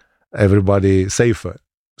make everybody safer.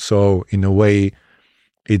 So in a way,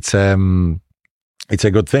 it's a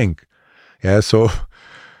good thing. Yeah. So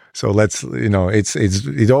let's, you know, it's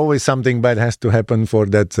always something bad has to happen for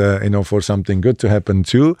that, for something good to happen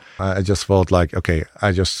too. I just felt like, okay,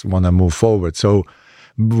 I just want to move forward. So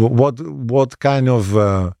what kind of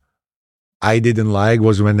I didn't like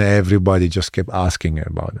was when everybody just kept asking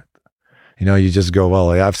about it. You know, you just go, well,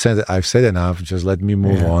 I've said enough. Just let me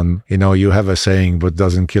move on. You know, you have a saying, what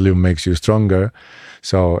doesn't kill you makes you stronger.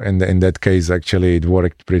 So in that case, actually, it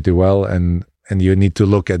worked pretty well. And you need to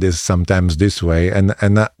look at this sometimes this way. And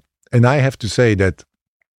I have to say that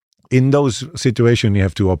in those situations, you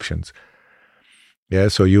have two options. Yeah.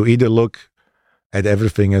 So you either look at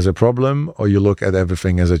everything as a problem or you look at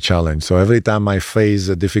everything as a challenge. So every time I face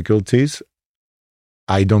difficulties,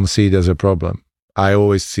 I don't see it as a problem. I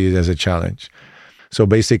always see it as a challenge. So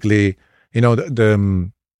basically, you know,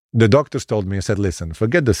 the doctors told me, I said, listen,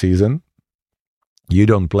 forget the season. You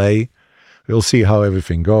don't play. We'll see how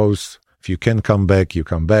everything goes. If you can come back, you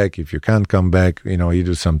come back. If you can't come back, you know, you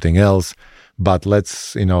do something else. But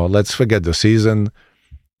let's forget the season.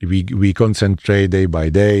 We concentrate day by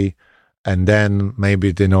day. And then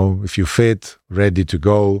maybe, you know, if you fit, ready to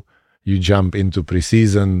go, you jump into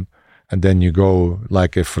preseason. And then you go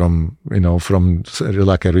like a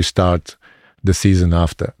restart the season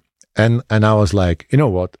after. And I was like, you know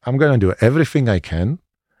what? I'm going to do everything I can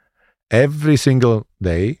every single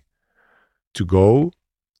day to go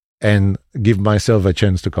and give myself a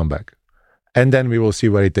chance to come back. and then we will see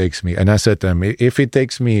where it takes me. And I said to him, if it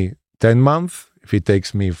takes me 10 months, if it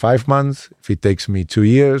takes me 5 months, if it takes me 2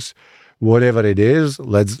 years, whatever it is,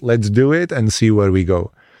 let's do it and see where we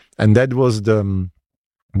go. And that was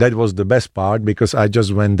the best part, because I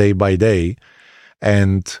just went day by day.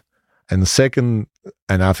 And second,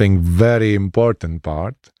 and I think very important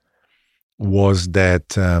part, was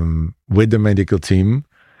that with the medical team,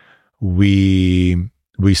 we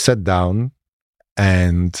sat down,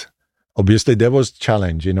 and obviously there was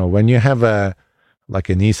challenge. When you have a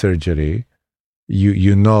knee surgery,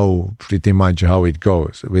 you know pretty much how it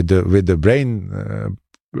goes. With the brain,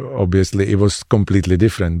 obviously it was completely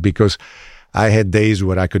different, because I had days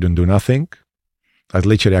where I couldn't do nothing. I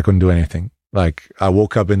couldn't do anything. Like, I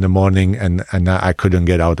woke up in the morning and I couldn't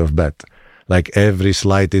get out of bed. Like, every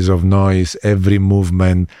slightest of noise, every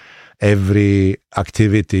movement, every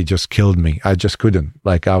activity just killed me. I just couldn't.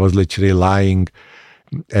 Like, I was literally lying,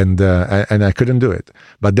 and I couldn't do it.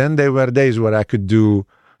 But then there were days where I could do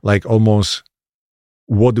like almost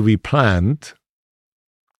what we planned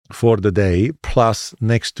for the day plus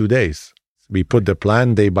next 2 days. We put the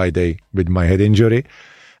plan day by day with my head injury,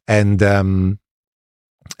 and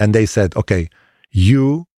they said, okay,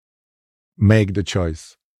 you make the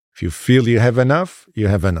choice. If you feel you have enough, you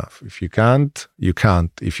have enough. If you can't, you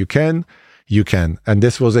can't. If you can, you can. And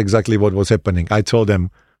this was exactly what was happening. I told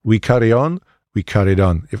them, we carry on, we carried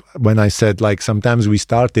on. When I said, like, sometimes we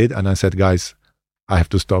started and I said, guys, I have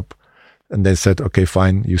to stop. And they said, okay,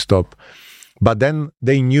 fine, you stop. But then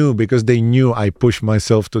they knew, because they knew I pushed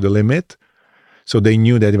myself to the limit. So they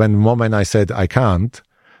knew that when the moment I said I can't,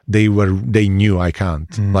 they knew I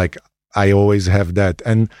can't. Like, I always have that.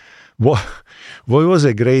 And what was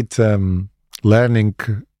a great learning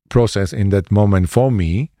process in that moment for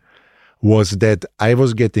me was that I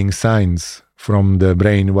was getting signs from the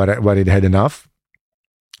brain where it had enough.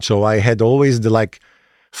 So I had always the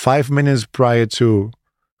 5 minutes prior to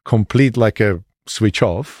complete like a switch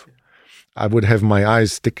off, I would have my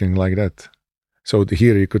eyes sticking like that. So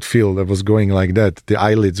here you could feel that was going like that. The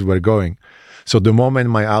eyelids were going. So the moment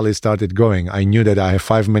my eyelids started going, I knew that I have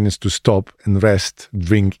 5 minutes to stop and rest,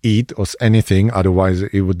 drink, eat, or anything. Otherwise,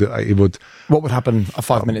 it would. What would happen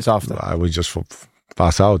 5 minutes after? I would just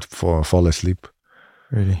pass out, fall asleep.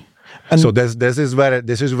 Really. And so this is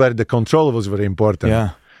where the control was very important.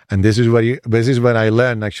 Yeah. And this is where I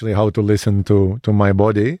learned actually how to listen to my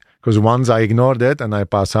body. Because once I ignored it and I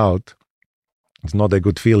pass out, it's not a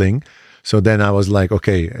good feeling. So then I was like,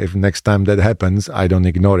 okay, if next time that happens, I don't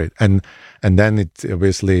ignore it. And then it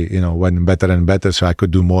obviously, went better and better. So I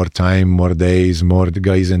could do more time, more days, more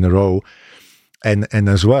guys in a row. And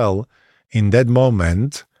as well, in that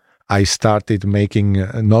moment, I started making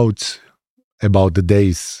notes about the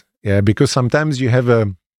days. Yeah, because sometimes you have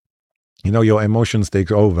your emotions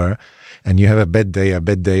take over and you have a bad day,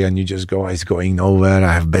 and you just go, it's going nowhere.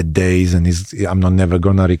 I have bad days and I'm not never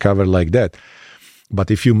going to recover like that. But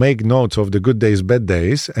if you make notes of the good days, bad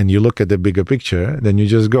days, and you look at the bigger picture, then you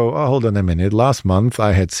just go, oh, hold on a minute. Last month,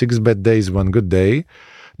 I had 6 bad days, 1 good day.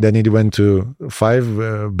 Then it went to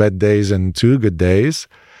 5 bad days and 2 good days.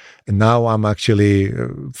 And now I'm actually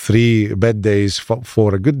 3 bad days,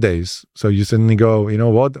 4 good days. So you suddenly go, you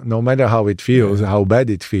know what? No matter how it feels, how bad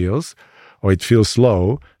it feels, or it feels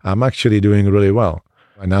slow, I'm actually doing really well.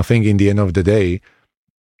 And I think in the end of the day,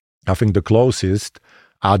 I think the closest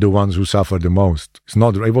are the ones who suffer the most.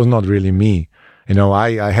 It was not really me.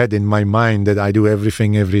 I had in my mind that I do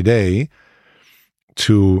everything every day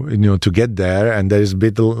to get there, and there is a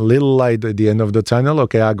little light at the end of the tunnel.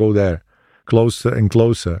 Okay, I go there, closer and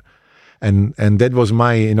closer. And that was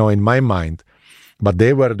my, in my mind. But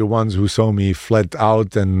they were the ones who saw me flat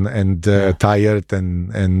out and tired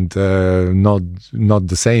and not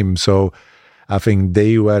the same. So I think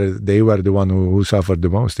they were the one who suffered the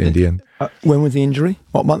most in the end. When was the injury?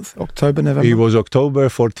 What month? October, November? It was October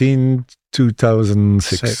 14,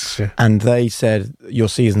 2006. Yeah. And they said, your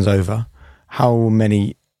season's over. How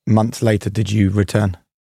many months later did you return?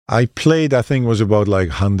 I played, I think it was about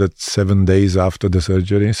 107 days after the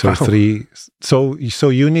surgery. So 3. So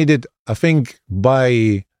you needed, I think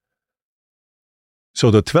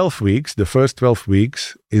so the 12 weeks, the first 12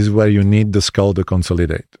 weeks is where you need the skull to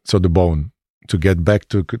consolidate. So the bone to get back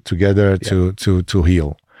together to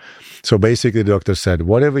heal. So basically the doctor said,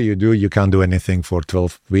 whatever you do, you can't do anything for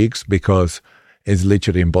 12 weeks because it's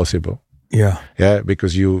literally impossible. Yeah. Yeah,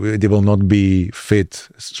 because they will not be fit,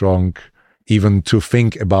 strong, even to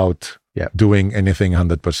think about doing anything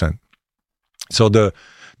 100%. So the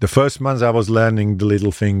first months I was learning the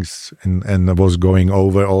little things and I was going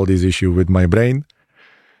over all these issues with my brain.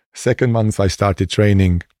 Second month I started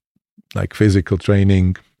training, like physical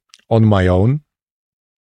training, on my own.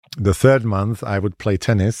 The third month, I would play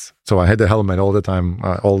tennis. So I had the helmet all the time.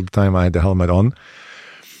 All the time I had the helmet on.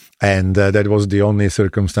 And that was the only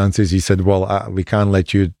circumstances. He said, well, we can't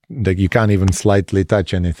let you, you can't even slightly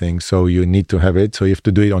touch anything. So you need to have it. So you have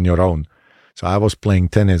to do it on your own. So I was playing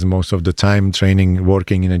tennis most of the time, training,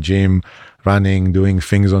 working in a gym, running, doing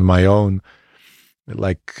things on my own,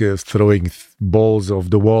 like throwing balls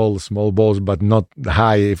off the wall, small balls, but not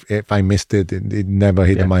high. If I missed it, it never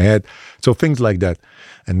hit my head. So things like that.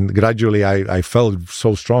 And gradually I felt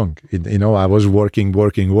so strong. I was working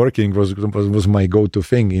was my go-to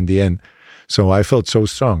thing in the end. So I felt so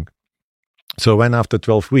strong. So when after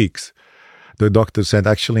 12 weeks, the doctor said,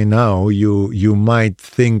 actually now you might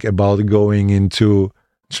think about going into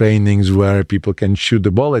trainings where people can shoot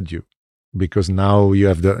the ball at you, because now you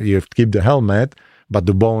have to keep the helmet, but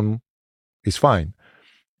the bone is fine.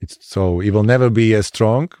 So it will never be as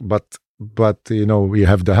strong, but you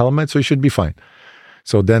have the helmet, so it should be fine.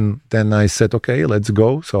 So then I said, okay, let's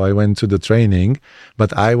go. So I went to the training,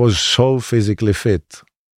 but I was so physically fit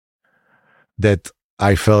that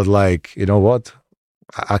I felt like, you know what,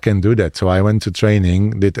 I can do that. So I went to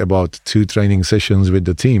training, did about 2 training sessions with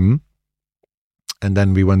the team, and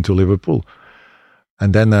then we went to Liverpool.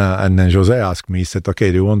 And then Jose asked me, he said, okay,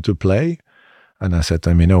 do you want to play? And I said to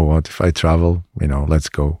him, you know what, if I travel, let's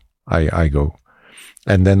go. I go.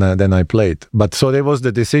 And then I played. But so there was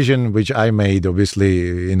the decision which I made.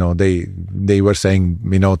 Obviously, they were saying,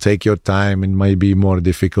 take your time. It might be more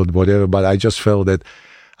difficult, whatever. But I just felt that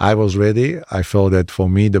I was ready. I felt that for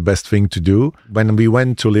me, the best thing to do. When we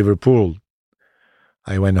went to Liverpool,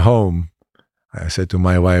 I went home. I said to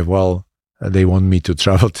my wife, well, they want me to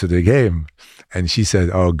travel to the game. And she said,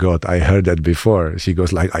 oh God, I heard that before. She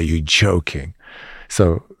goes like, are you joking?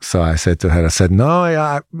 So I said to her,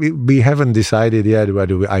 no, we haven't decided yet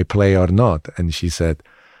whether I play or not. And she said,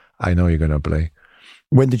 I know you're going to play.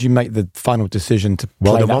 When did you make the final decision to play?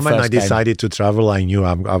 Well, the moment I decided to travel, I knew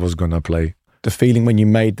I was going to play. The feeling when you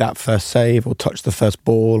made that first save or touched the first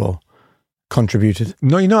ball or contributed?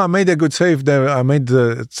 No, I made a good save there. I made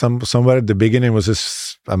somewhere at the beginning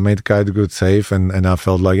I made quite a good save, and I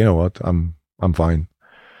felt like, you know what, I'm fine.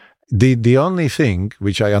 The only thing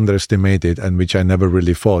which I underestimated and which I never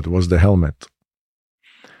really thought was the helmet,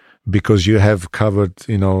 because you have covered,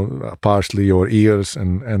 partially your ears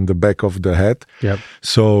and the back of the head. Yep.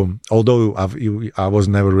 So although I was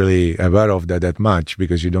never really aware of that much,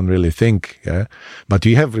 because you don't really think, but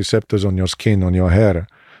you have receptors on your skin, on your hair.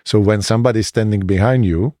 So when somebody's standing behind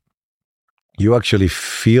you, you actually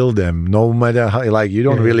feel them, no matter how, you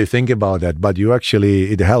don't really think about that, but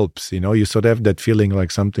it helps, you sort of have that feeling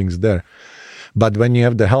like something's there. But when you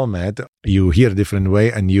have the helmet, you hear a different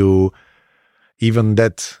way, and even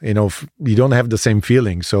that, you don't have the same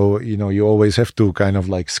feeling. So, you always have to kind of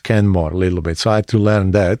scan more a little bit. So I had to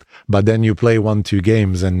learn that, but then you play 1-2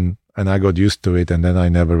 games and I got used to it. And then I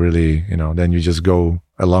never really, then you just go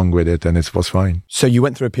along with it, and it was fine. So you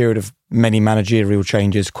went through a period of many managerial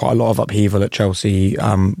changes, quite a lot of upheaval at Chelsea,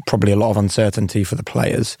 probably a lot of uncertainty for the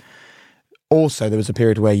players. Also, there was a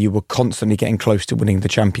period where you were constantly getting close to winning the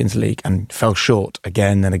Champions League and fell short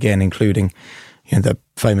again and again, including the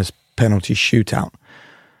famous penalty shootout.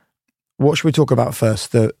 What should we talk about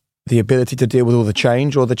first? The ability to deal with all the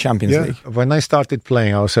change, or the Champions League? When I started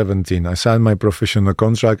playing, I was 17. I signed my professional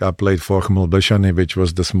contract. I played for Chmelbešany, which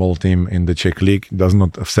was the small team in the Czech league.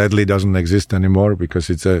 Sadly doesn't exist anymore,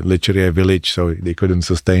 because it's literally a village, so they couldn't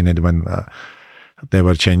sustain it when there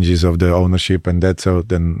were changes of the ownership and that. So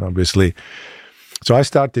then obviously, so I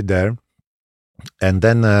started there. And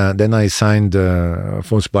then I signed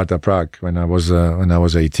for Sparta Prague when I was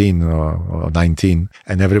 18 or 19,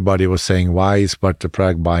 and everybody was saying, why is Sparta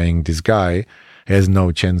Prague buying this guy? He has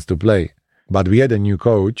no chance to play. But we had a new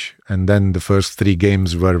coach, and then the first 3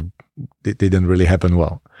 games it didn't really happen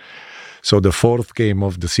well. So the 4th game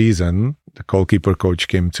of the season, the goalkeeper coach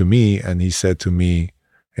came to me and he said to me,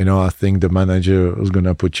 I think the manager is going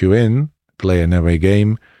to put you in, play an away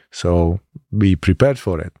game, so be prepared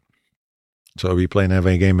for it. So we played an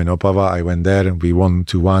away game in Opava. I went there and we won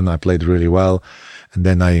 2-1. I played really well. And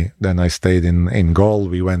then I stayed in goal.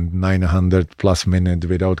 We went 900 plus minutes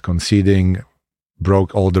without conceding,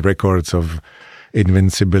 broke all the records of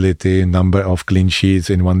invincibility, number of clean sheets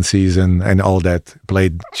in one season and all that.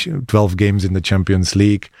 Played 12 games in the Champions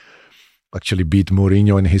League. Actually beat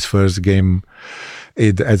Mourinho in his first game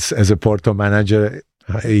as a Porto manager.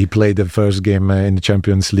 He played the first game in the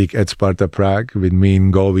Champions League at Sparta Prague with me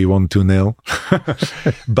in goal. We won 2-0.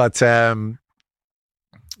 But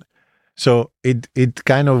So it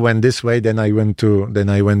kind of went this way. Then I went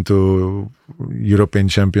to European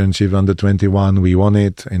Championship under 21. We won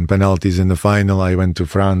it in penalties in the final. I went to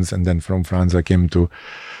France, and then from France I came to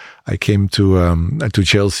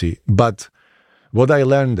Chelsea. But what I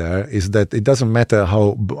learned there is that it doesn't matter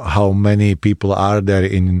how many people are there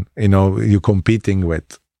you're competing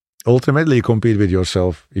with. Ultimately, you compete with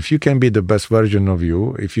yourself. If you can be the best version of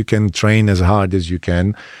you, if you can train as hard as you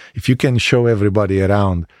can, if you can show everybody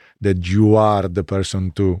around that you are the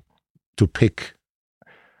person to pick,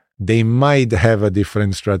 they might have a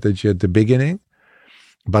different strategy at the beginning,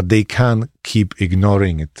 but they can't keep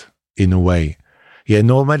ignoring it in a way. Yeah,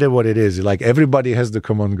 no matter what it is, like everybody has the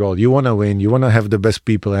common goal. You want to win, you want to have the best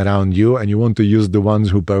people around you, and you want to use the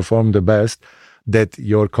ones who perform the best, that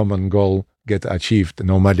your common goal get achieved,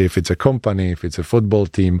 no matter if it's a company, if it's a football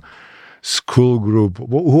team, school group,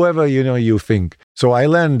 whoever you think. So I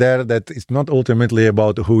learned there that it's not ultimately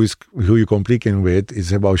about who you're competing with.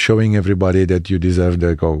 It's about showing everybody that you deserve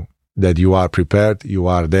the goal, that you are prepared, you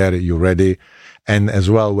are there, you're ready. And as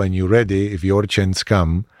well, when you're ready, if your chance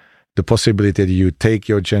come, the possibility that you take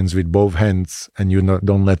your chance with both hands and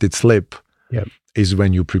don't let it slip is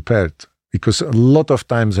when you're prepared. Because a lot of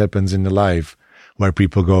times happens in the life where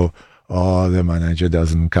people go, oh, the manager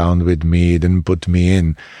doesn't count with me, didn't put me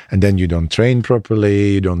in. And then you don't train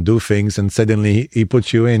properly, you don't do things, and suddenly he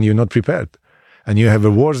puts you in, you're not prepared. And you have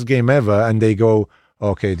a worst game ever, and they go,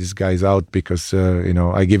 okay, this guy's out because,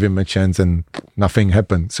 I give him a chance and nothing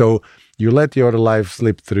happened. So you let your life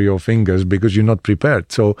slip through your fingers because you're not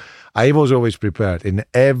prepared. So I was always prepared. In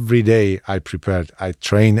every day I prepared. I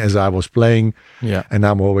trained as I was playing. Yeah. And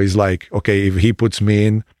I'm always like, okay, if he puts me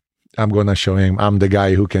in, I'm going to show him I'm the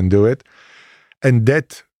guy who can do it. And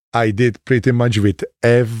that I did pretty much with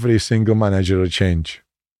every single managerial change.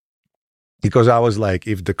 Because I was like,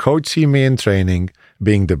 if the coach see me in training,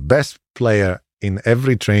 being the best player in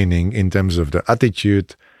every training in terms of the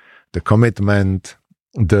attitude, the commitment,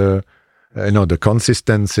 the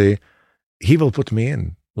consistency, he will put me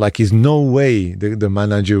in. Like, there's no way the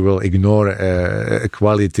manager will ignore a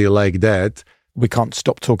quality like that. We can't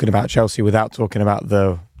stop talking about Chelsea without talking about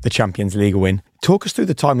the Champions League win. Talk us through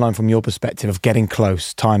the timeline from your perspective of getting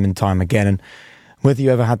close time and time again, and whether you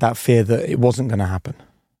ever had that fear that it wasn't going to happen.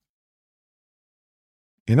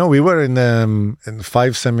 We were in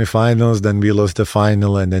 5 semi-finals, then we lost the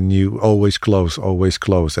final, and then you always close,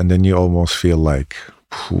 and then you almost feel like,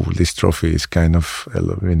 this trophy is kind of,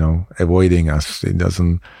 avoiding us. It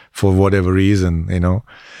doesn't, for whatever reason,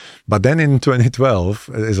 But then in 2012,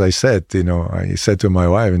 as I said, I said to my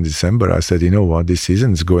wife in December, I said, you know what, this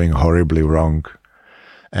season is going horribly wrong.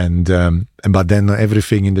 But then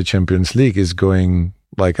everything in the Champions League is going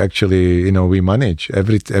like, actually, we manage.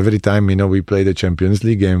 Every time, we play the Champions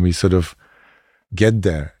League game, we sort of get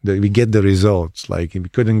there. We get the results. Like, we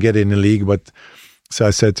couldn't get in the league, but so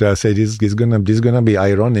I said, this is gonna be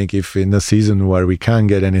ironic if in a season where we can't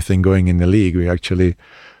get anything going in the league, we actually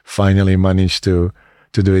finally managed to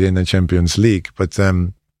do it in the Champions League. But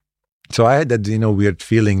so I had that weird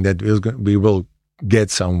feeling that we will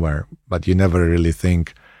get somewhere, but you never really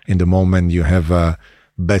think in the moment you have a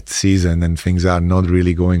bad season and things are not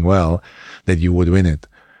really going well that you would win it.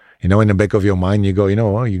 In the back of your mind, you go,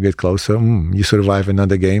 you get closer, you survive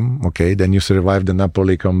another game, okay, then you survive the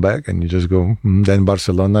Napoli comeback, and you just go, then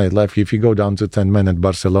Barcelona, like if you go down to 10 men at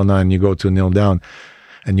Barcelona and you go 2-0 down,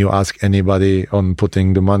 and you ask anybody on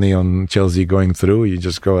putting the money on Chelsea going through, you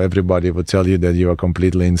just go, everybody would tell you that you are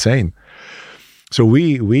completely insane. So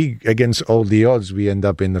we against all the odds, we end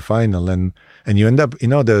up in the final, and you end up,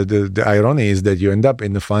 the irony is that you end up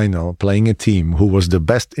in the final playing a team who was the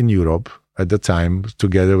best in Europe at the time,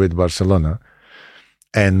 together with Barcelona,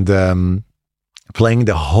 and playing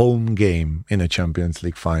the home game in a Champions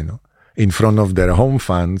League final in front of their home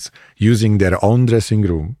fans, using their own dressing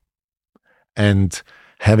room, and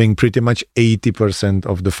having pretty much 80%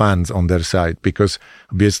 of the fans on their side, because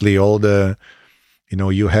obviously all the,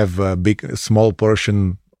 you have a small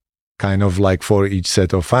portion kind of like for each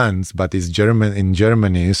set of fans, but it's in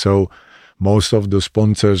Germany, so most of the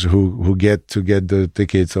sponsors who get the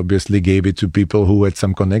tickets obviously gave it to people who had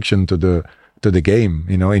some connection to the game,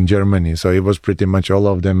 in Germany. So it was pretty much all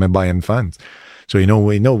of them Bayern fans. So we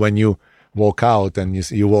know when you walk out and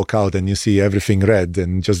you see everything red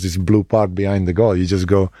and just this blue part behind the goal, you just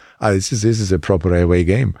go, this is a proper away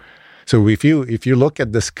game. So if you look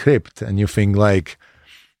at the script and you think like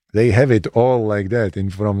they have it all like that in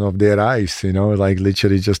front of their eyes, like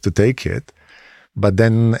literally just to take it. But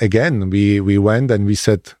then again, we went and we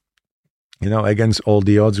said, against all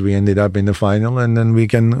the odds, we ended up in the final, and then we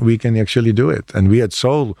can actually do it. And we had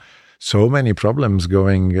so so many problems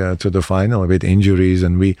going to the final with injuries.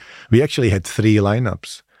 And we actually had 3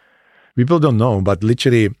 lineups. People don't know, but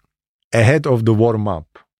literally ahead of the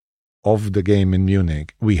warm-up of the game in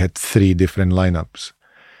Munich, we had 3 different lineups.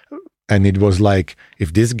 And it was like,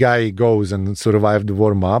 if this guy goes and survived the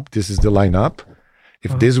warm-up, this is the lineup.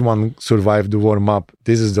 If this one survived the warm-up,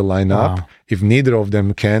 this is the lineup. Wow. If neither of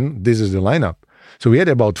them can, this is the lineup. So we had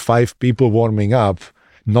about 5 people warming up,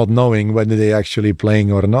 not knowing whether they're actually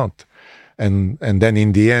playing or not. And then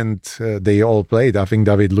in the end, they all played. I think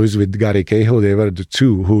David Luiz with Gary Cahill, they were the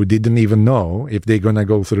 2 who didn't even know if they're going to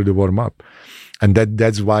go through the warm-up. And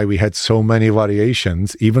that's why we had so many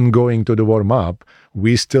variations. Even going to the warm-up,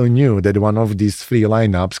 we still knew that one of these 3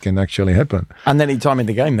 lineups can actually happen. And any time in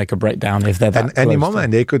the game, they could break down if they're that close. Any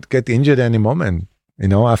moment, they could get injured any moment. You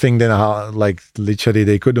know, I think then literally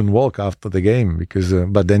they couldn't walk after the game because,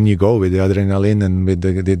 but then you go with the adrenaline and with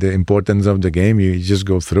the importance of the game, you just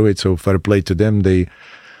go through it. So fair play to them. They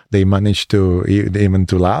managed to even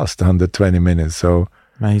to last 120 minutes. So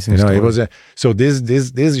amazing. You know, it was so this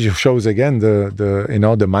shows again the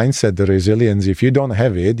the mindset, the resilience. If you don't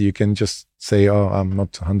have it, you can just say, "Oh, I'm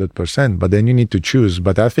not 100%," but then you need to choose.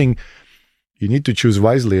 But I think you need to choose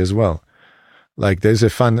wisely as well. Like there's a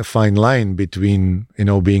fine line between,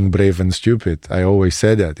 being brave and stupid. I always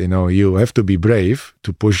say that, you have to be brave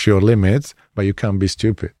to push your limits, but you can't be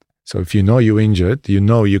stupid. So if you know you're injured,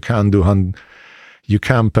 you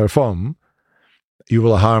can't perform, you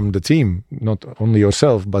will harm the team, not only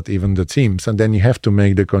yourself, but even the teams. And then you have to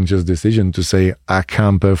make the conscious decision to say, I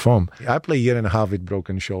can't perform. I play 1.5 years with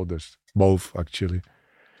broken shoulders, both actually.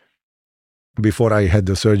 Before I had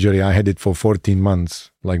the surgery, I had it for 14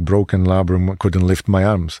 months, like broken labrum, couldn't lift my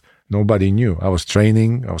arms. Nobody knew. I was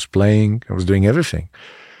training, I was playing, I was doing everything.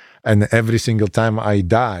 And every single time I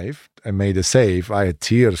dived and made a save, I had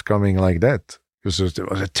tears coming like that. It was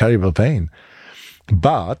a terrible pain.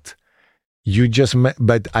 But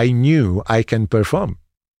I knew I can perform.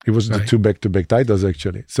 It was the 2 back-to-back titles,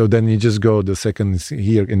 actually. So then you just go the second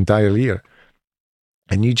entire year.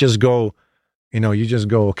 And you just go,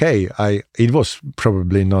 okay, it was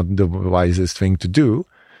probably not the wisest thing to do,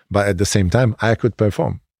 but at the same time, I could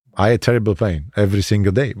perform. I had terrible pain every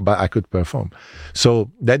single day, but I could perform. So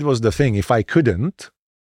that was the thing. If I couldn't,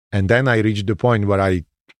 and then I reached the point where I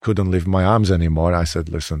couldn't lift my arms anymore, I said,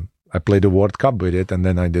 listen, I played the World Cup with it, and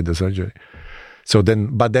then I did the surgery. So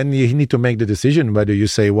then you need to make the decision whether you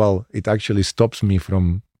say, well, it actually stops me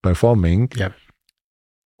from performing,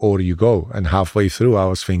 or you go. And halfway through, I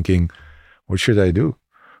was thinking, what should I do?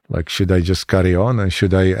 Like, should I just carry on?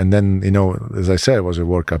 And then, as I said, it was a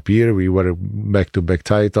World Cup year. We were back-to-back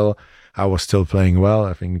title. I was still playing well.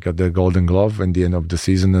 I think got the Golden Glove at the end of the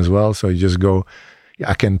season as well. So you just go,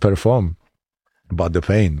 I can perform. But the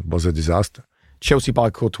pain was a disaster. Chelsea buy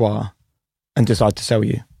Courtois and decide to sell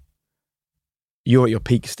you. You're at your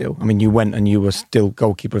peak still. I mean, you went and you were still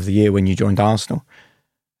goalkeeper of the year when you joined Arsenal.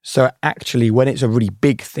 So actually, when it's a really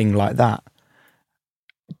big thing like that,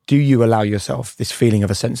 do you allow yourself this feeling of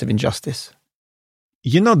a sense of injustice?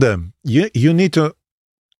 You need to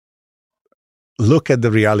look at the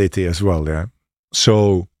reality as well, yeah?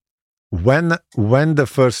 So when the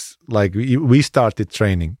first, we started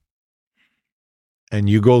training and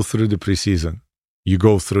you go through the preseason, you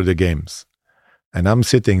go through the games, and I'm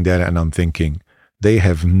sitting there and I'm thinking, they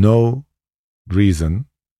have no reason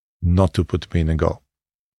not to put me in a goal.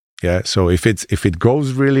 Yeah. So if it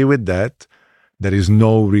goes really with that, there is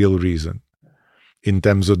no real reason in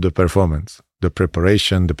terms of the performance, the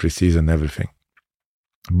preparation, the preseason, everything.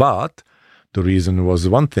 But the reason was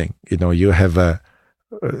one thing. You have a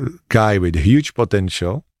guy with huge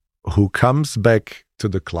potential who comes back to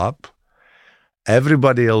the club.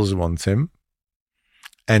 Everybody else wants him.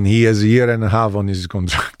 And he has 1.5 years on his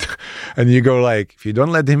contract. And you go if you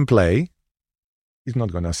don't let him play, he's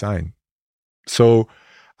not going to sign. So,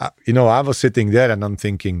 I was sitting there and I'm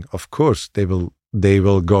thinking, of course, they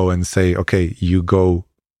will go and say, okay, you go,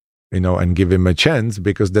 and give him a chance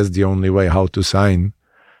because that's the only way how to sign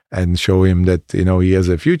and show him that, he has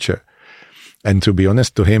a future. And to be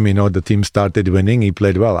honest to him, the team started winning. He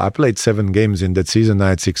played well. I played 7 games in that season. I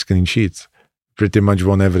had 6 clean sheets. Pretty much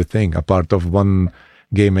won everything. Apart of one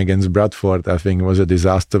game against Bradford, I think it was a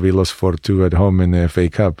disaster. We lost 4-2 at home in the FA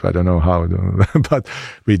Cup. I don't know how, but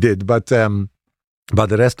we did. But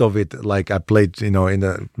the rest of it, I played,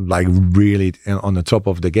 really on the top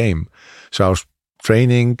of the game. So I was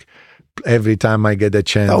training every time I get a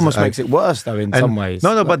chance. That almost makes it worse, though, in some ways.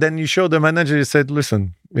 No, but then you show the manager, you said,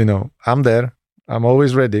 listen, I'm there. I'm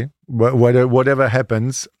always ready. Whatever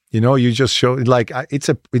happens, You just show like it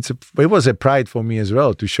was a pride for me as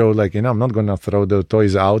well to show like, I'm not going to throw the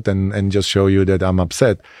toys out and just show you that I'm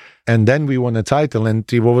upset. And then we won a title and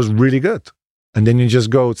Thibaut was really good. And then you just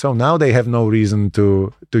go, so now they have no reason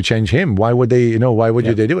to change him. Why would they, why would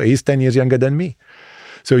they do it? He's 10 years younger than me.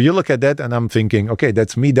 So you look at that and I'm thinking, okay,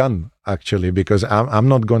 that's me done actually, because I'm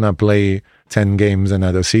not going to play 10 games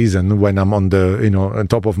another season when I'm on the, on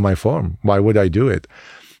top of my form. Why would I do it?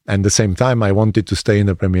 And at the same time, I wanted to stay in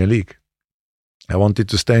the Premier League.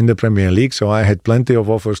 So I had plenty of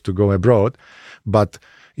offers to go abroad. But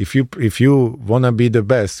if you want to be the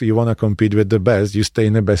best, you want to compete with the best, you stay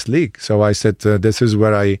in the best league. So I said, this is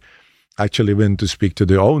where I actually went to speak to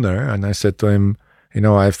the owner. And I said to him,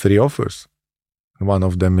 I have 3 offers. One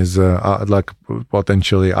of them is like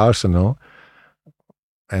potentially Arsenal.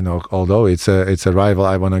 And although it's a rival,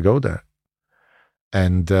 I want to go there.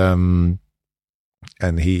 And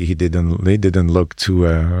he didn't look too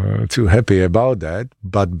happy about that.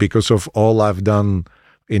 But because of all I've done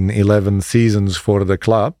in 11 seasons for the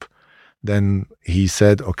club, then he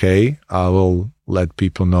said, okay, I will let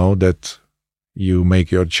people know that you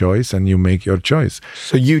make your choice and you make your choice.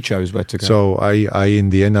 So you chose where to go. So I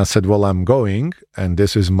in the end, I said, well, I'm going and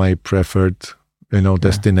this is my preferred,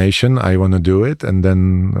 destination. I want to do it. And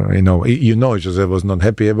then, Jose was not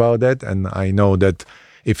happy about that. And I know that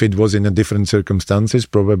if it was in a different circumstances,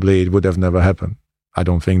 probably it would have never happened. I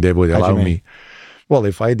don't think they would allow me. Well,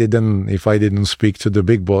 if I didn't speak to the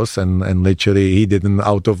big boss and literally he didn't,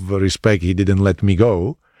 out of respect, he didn't let me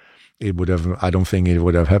go, I don't think it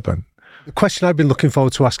would have happened. The question I've been looking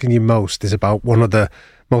forward to asking you most is about one of the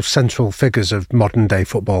most central figures of modern day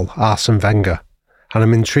football, Arsene Wenger. And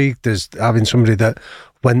I'm intrigued as having somebody that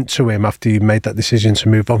went to him after you made that decision to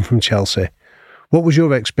move on from Chelsea. What was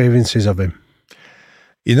your experiences of him?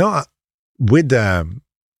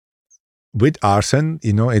 With Arsene,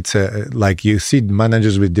 it's like you see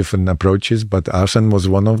managers with different approaches, but Arsene was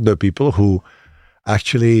one of the people who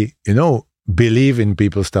actually, believe in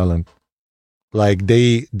people's talent. Like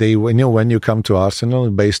they when you come to Arsenal,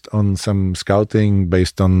 based on some scouting,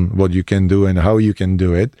 based on what you can do and how you can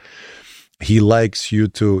do it, he likes you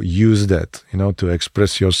to use that, to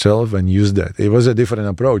express yourself and use that. It was a different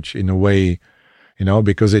approach in a way,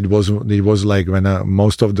 because it was like when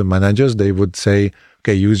most of the managers, they would say,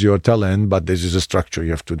 okay, use your talent, but this is a structure.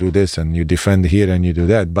 You have to do this and you defend here and you do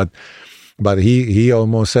that. But he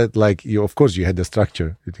almost said like, of course you had the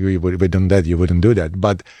structure. Without that, you wouldn't do that.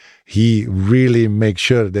 But he really makes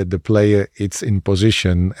sure that the player is in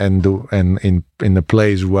position and in a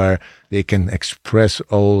place where they can express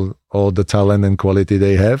all the talent and quality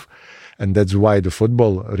they have. And that's why the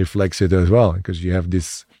football reflects it as well, because you have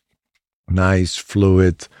this nice,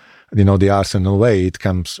 fluid, the Arsenal way. It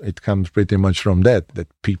comes pretty much from that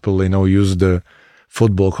people, use the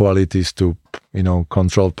football qualities to,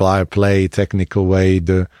 control play, technical way,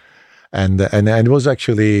 and it was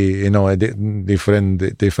actually, a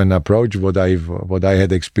different approach, what I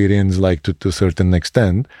had experienced like to a certain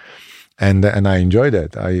extent. And I enjoyed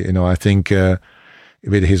it. I think,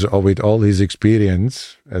 with all his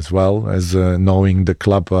experience, as well as knowing the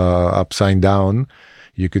club upside down,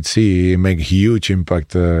 you could see he make huge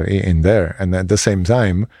impact in there. And at the same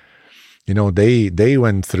time, they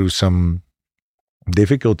went through some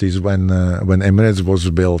difficulties when Emirates was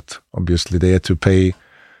built. Obviously, they had to pay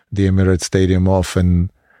the Emirates Stadium off,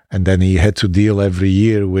 and then he had to deal every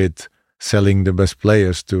year with selling the best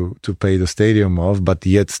players to pay the stadium off, but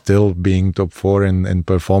yet still being top 4 and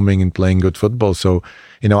performing and playing good football. So,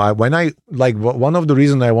 one of the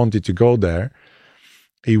reasons I wanted to go there,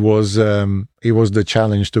 it was the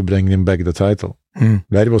challenge to bring him back the title.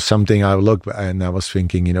 That was something I looked and I was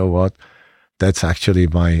thinking, what? That's actually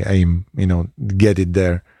my aim, get it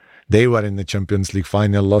there. They were in the Champions League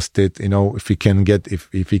final, lost it. If he can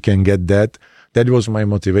get that was my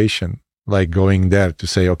motivation. Like going there to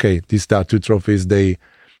say, okay, these are 2 trophies they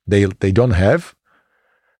don't have.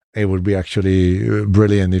 It would be actually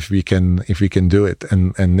brilliant if we can do it.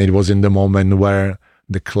 And it was in the moment where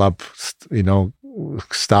the club,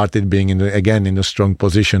 started being in a strong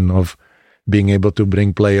position of being able to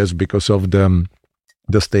bring players because of the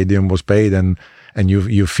stadium was paid, and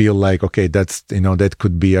you feel like, okay, that's that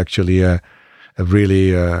could be actually a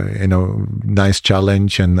really nice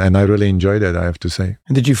challenge, and I really enjoyed it, I have to say.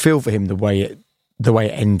 And did you feel for him the way it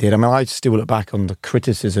ended? I mean, I still look back on the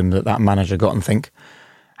criticism that manager got and think,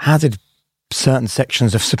 how did certain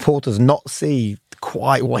sections of supporters not see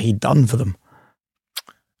quite what he'd done for them?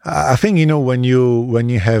 I think, when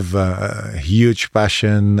you have a huge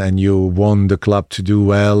passion and you want the club to do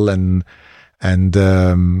well and And,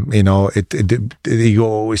 you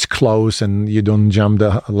always close and you don't jump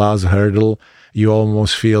the last hurdle. You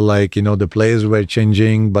almost feel like, the players were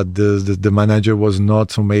changing, but the manager was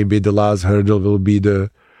not. So maybe the last hurdle will be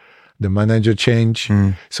the manager change.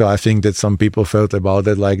 So I think that some people felt about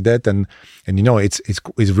it like that. And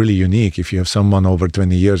it's really unique if you have someone over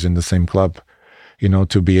 20 years in the same club.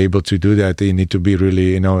 To be able to do that, you need to be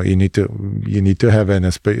really, you need to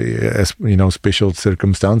have special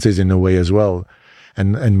circumstances in a way as well,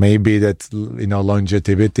 and maybe that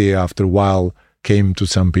longevity after a while came to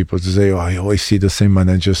some people to say, oh, I always see the same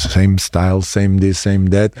managers, same style, same this, same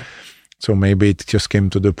that. So maybe it just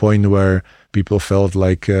came to the point where people felt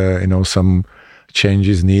like some change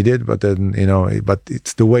is needed, but then but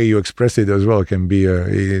it's the way you express it as well. Can be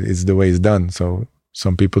it's the way it's done. So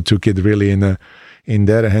some people took it really in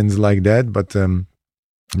their hands like that, but in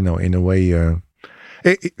a way,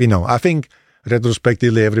 I think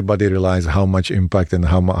retrospectively everybody realized how much impact and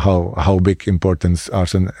how big importance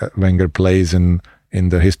Arsene Wenger plays in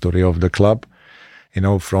the history of the club.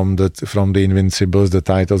 From the Invincibles, the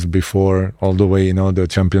titles before, all the way, the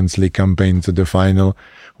Champions League campaign to the final,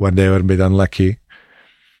 where they were a bit unlucky,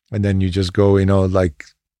 and then you just go,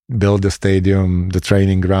 build the stadium, the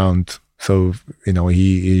training ground. So,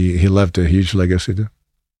 he left a huge legacy there.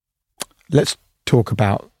 Let's talk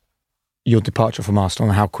about your departure from Arsenal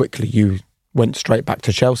and how quickly you went straight back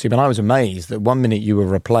to Chelsea. But I was amazed that 1 minute you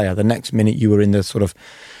were a player, the next minute you were in the sort of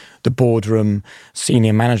the boardroom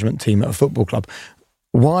senior management team at a football club.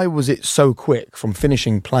 Why was it so quick from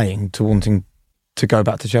finishing playing to wanting to go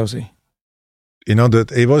back to Chelsea?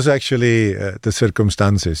 That it was actually the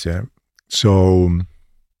circumstances, yeah. So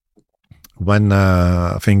when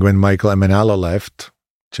I think when Michael Emenalo left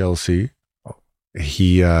Chelsea,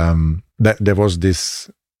 he there was this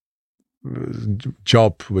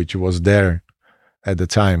job which was there at the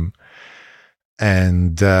time,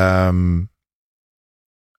 and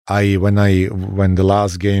when the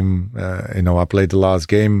last game, I played the last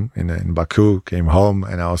game in Baku, came home,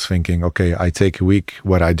 and I was thinking, okay, I take a week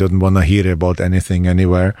where I don't want to hear about anything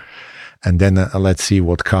anywhere, and then let's see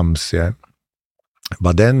what comes, yeah.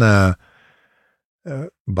 But then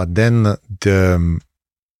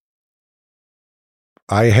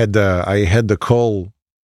I had the call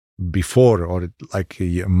before, or like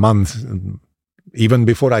a month, even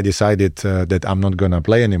before I decided that I'm not gonna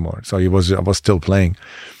play anymore. So I was still playing,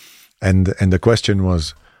 and the question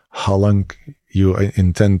was, how long you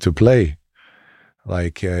intend to play?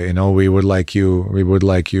 Like we would like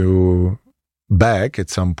you back at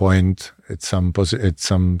some point, at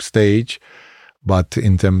some stage. But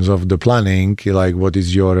in terms of the planning, like, what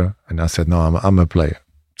is your? And I said, no, I'm a player.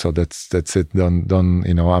 So that's it.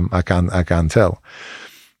 I can't tell.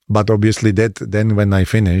 But obviously, then when I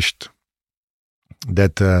finished,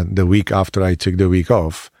 the week after I took the week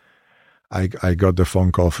off, I got the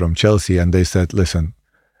phone call from Chelsea, and they said, listen,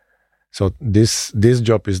 so this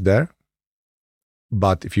job is there,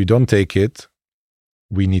 but if you don't take it,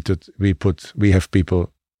 we have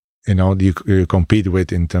people, you compete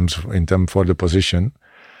with in terms for the position.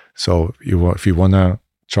 So if you wanna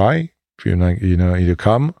try, if you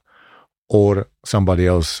come, or somebody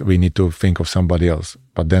else, we need to think of somebody else.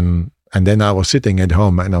 But then I was sitting at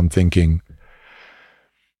home and I'm thinking,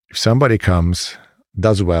 if somebody comes,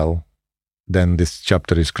 does well, then this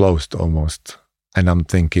chapter is closed almost. And I'm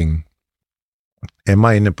thinking, am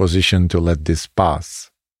I in a position to let this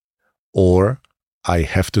pass, or I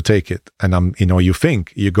have to take it? And you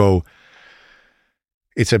go,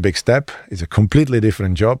 it's a big step. It's a completely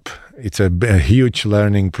different job. It's a huge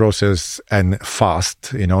learning process and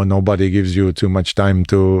fast. Nobody gives you too much time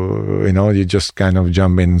to, you just kind of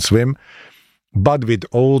jump in and swim. But with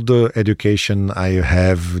all the education I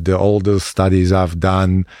have, all the studies I've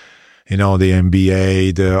done, the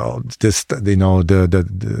MBA,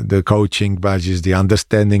 the coaching badges, the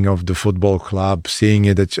understanding of the football club, seeing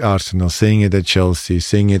it at Arsenal, seeing it at Chelsea,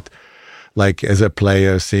 seeing it like as a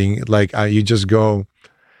player, you just go,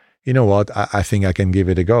 you know what, I think I can give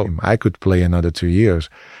it a go. I could play another 2 years,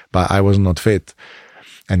 but I was not fit.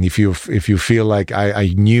 And if you feel like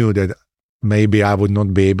I knew that maybe I would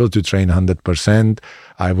not be able to train 100%,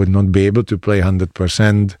 I would not be able to play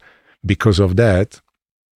 100% because of that.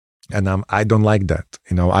 And I don't like that.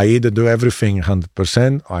 I either do everything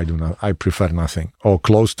 100%, or I do not. I prefer nothing, or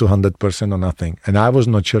close to 100% or nothing. And I was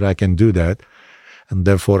not sure I can do that. And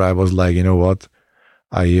therefore I was like, you know what,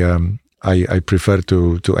 I prefer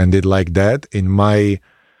to end it like that on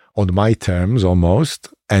my terms almost,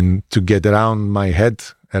 and to get around my head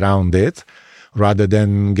around it, rather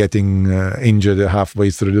than getting injured halfway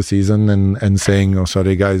through the season and saying, oh,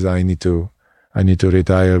 sorry guys, I need to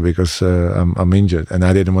retire because I'm injured, and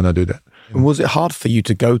I didn't want to do that. And was it hard for you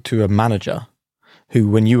to go to a manager who,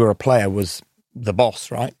 when you were a player, was the boss,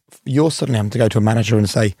 right? You're suddenly having to go to a manager and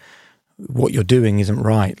say, what you're doing isn't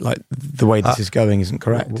right, like the way this is going isn't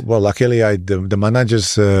correct. Well, luckily, the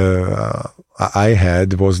managers I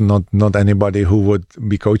had was not anybody who would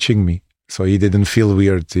be coaching me, so he didn't feel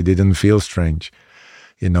weird, he didn't feel strange,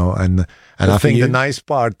 And I think the nice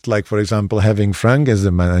part, like for example, having Frank as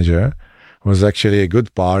the manager, was actually a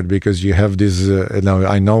good part, because you have this.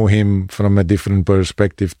 I know him from a different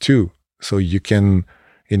perspective too, so you can,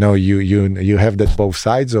 you have that both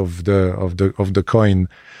sides of the coin.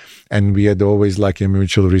 And we had always like a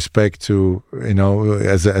mutual respect to,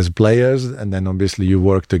 as players, and then obviously you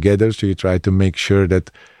work together, so you try to make sure that,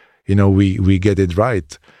 we get it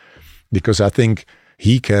right. Because I think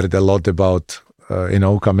he cared a lot about,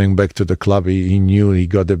 coming back to the club. He knew he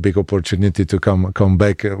got a big opportunity to come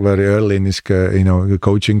back very early in his,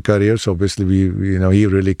 coaching career. So obviously he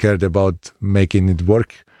really cared about making it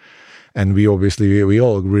work. And we all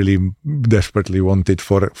really desperately wanted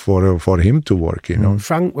for him to work,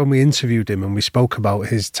 Frank, when we interviewed him and we spoke about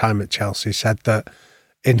his time at Chelsea, said that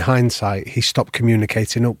in hindsight, he stopped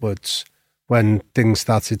communicating upwards. When things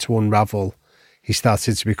started to unravel, he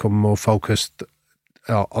started to become more focused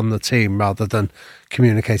on the team rather than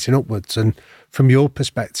communicating upwards. And from your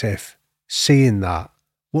perspective, seeing that,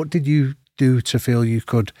 what did you do to feel you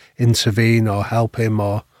could intervene or help him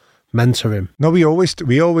or mentor him? No, we always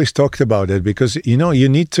talked about it, because you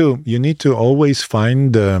need to always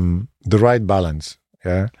find the right balance.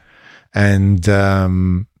 Yeah, and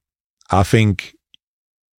I think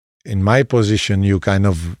in my position, you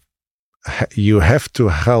have to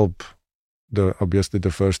help obviously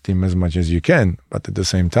the first team as much as you can, but at the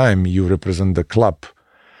same time you represent the club,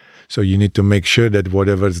 so you need to make sure that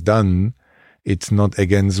whatever's done, it's not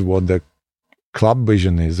against what the club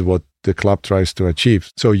vision is, what the club tries to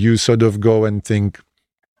achieve. So you sort of go and think,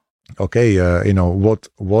 okay,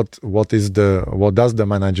 what does the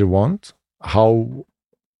manager want? How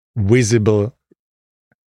visible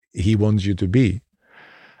he wants you to be?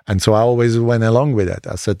 And so I always went along with that.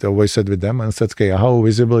 I always said with them, and said, okay, how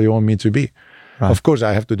visible you want me to be? Right. Of course,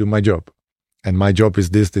 I have to do my job, and my job is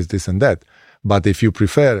this, and that. But if you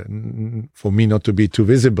prefer for me not to be too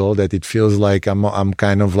visible, that it feels like I'm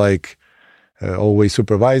kind of like always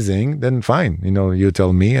supervising, then fine, you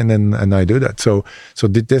tell me, and I do that. So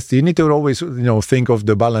you need to always, think of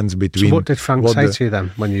the balance between. So what did Frank say to you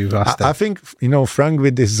then when you asked him? I think, Frank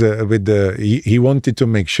he wanted to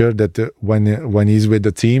make sure that when he's with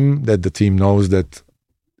the team, that the team knows that,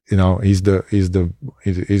 he's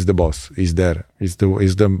the boss. He's there. He's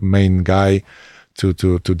the main guy to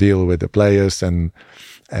deal with the players, and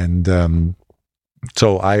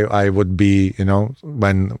so I would be,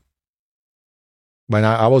 when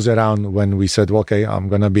I was around, when we said, okay, I'm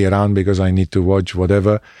going to be around because I need to watch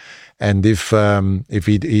whatever. And if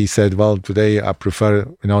he said, well, today I prefer,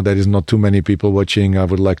 there is not too many people watching, I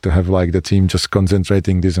would like to have like the team just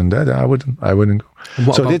concentrating this and that, I wouldn't go. And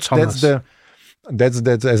what about Thomas?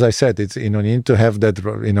 That's as I said, it's, you need to have that,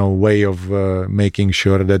 way of making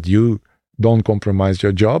sure that you don't compromise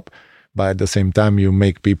your job, but at the same time you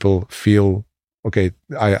make people feel, okay,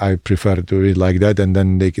 I prefer to do it like that, and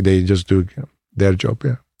then they just do their job.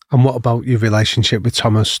 Yeah. And what about your relationship with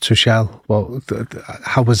Thomas Tuchel? Well,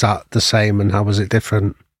 how was that the same, and how was it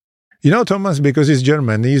different? Thomas, because he's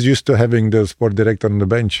German, he's used to having the sport director on the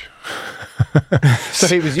bench. So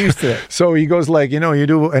he was used to it. So he goes like, you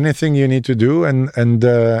do anything you need to do, and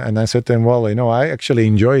I said to him, well, I actually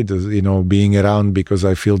enjoyed, being around, because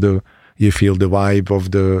you feel the vibe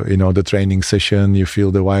of the, the training session, you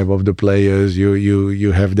feel the vibe of the players,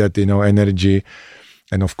 you have that, energy.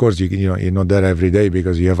 And of course, you're not there every day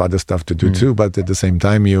because you have other stuff to do too. But at the same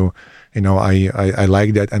time, I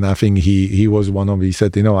like that, and I think he was one of. He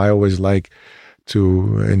said, I always like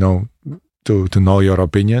to know your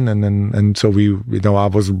opinion, and so we,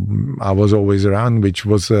 I was always around, which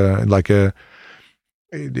was like a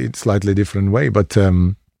slightly different way. But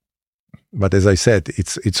as I said,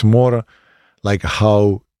 it's more like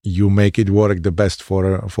how you make it work the best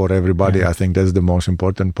for everybody. Yeah. I think that's the most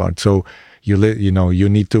important part. So you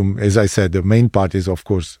need to, as I said, the main part is, of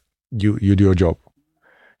course, you do your job.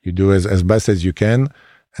 You do as best as you can,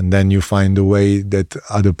 and then you find a way that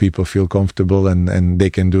other people feel comfortable and they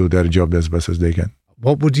can do their job as best as they can.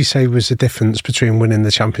 What would you say was the difference between winning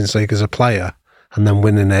the Champions League as a player and then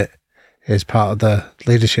winning it as part of the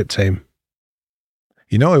leadership team?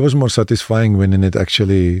 It was more satisfying winning it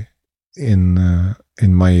actually in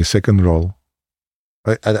my second role.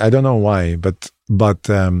 I don't know why, but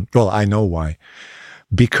well, I know why.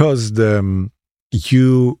 Because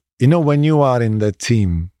you know, when you are in that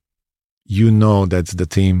team, you know that's the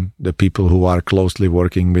team, the people who are closely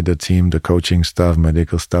working with the team, the coaching staff,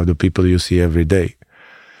 medical staff, the people you see every day.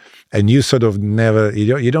 And you sort of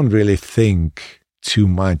you don't really think too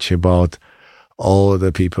much about all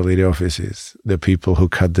the people in the offices, the people who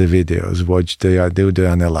cut the videos, do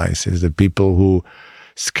the analysis, the people who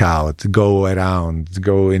scout, go around,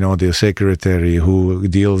 the secretary who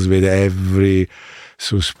deals with every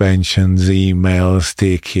suspensions, emails,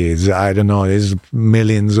 tickets. I don't know. There's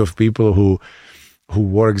millions of people who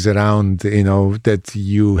works around, that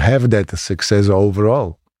you have that success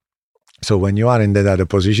overall. So when you are in that other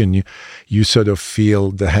position, you sort of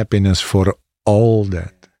feel the happiness for all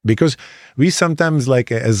that. Because we sometimes,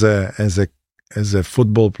 like as a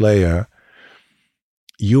football player,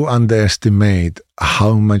 you underestimate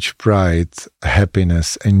how much pride,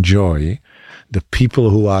 happiness, and joy the people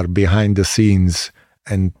who are behind the scenes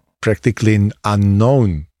and practically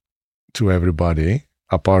unknown to everybody,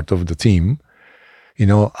 a part of the team,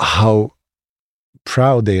 how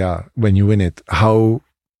proud they are when you win it, how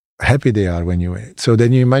happy they are when you win it. So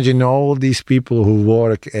then you imagine all these people who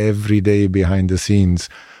work every day behind the scenes,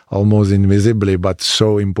 almost invisibly, but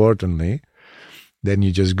so importantly. Then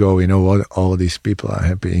you just go, what, all these people are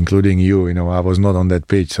happy, including you. I was not on that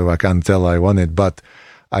pitch, so I can't tell I won it. But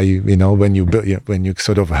when you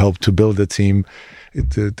sort of help to build a team,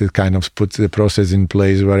 it kind of puts the process in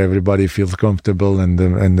place where everybody feels comfortable and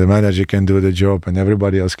the manager can do the job and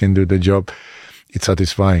everybody else can do the job. It's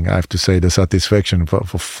satisfying. I have to say the satisfaction for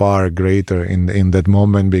far greater in that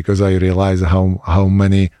moment, because I realize how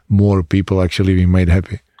many more people actually we made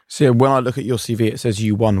happy. So when I look at your CV, it says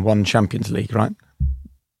you won 1 Champions League, right?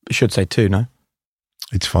 It should say 2, no?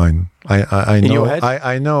 It's fine. I know. In your head?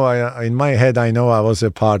 I know. In my head, I know I was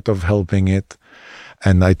a part of helping it,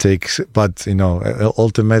 and but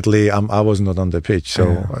ultimately, I was not on the pitch.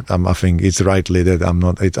 So I think it's rightly that I'm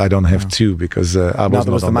not. I don't have 2 because I was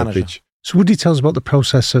not on the pitch. So would you tell us about the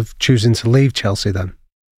process of choosing to leave Chelsea then?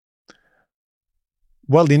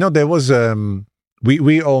 Well, there was.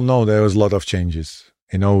 We all know there was a lot of changes.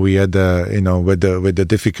 We had, with the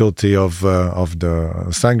difficulty of the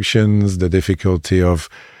sanctions, the difficulty of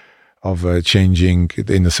changing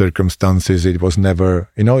in the circumstances. It was never,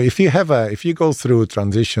 if you go through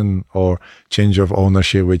transition or change of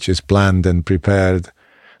ownership, which is planned and prepared,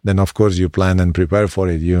 then of course you plan and prepare for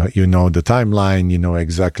it. You know the timeline, you know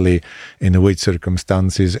exactly in which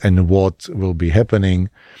circumstances and what will be happening,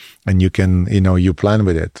 and you can, you plan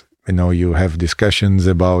with it. You have discussions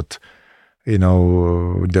about,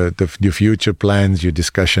 the future plans, your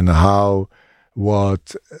discussion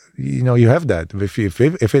what, you have that.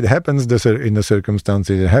 If it happens in the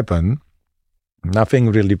circumstances it happen,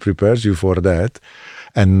 nothing really prepares you for that.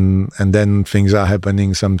 And then things are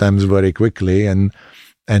happening sometimes very quickly, and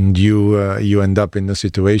you end up in the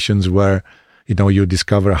situations where, you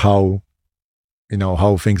discover how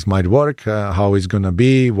things might work, how it's going to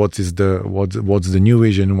be, what's the new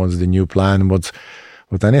vision, what's the new plan, what's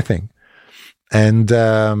anything. And,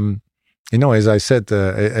 as I said,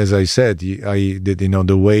 I did,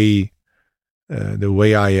 the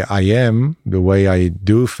way I am, the way I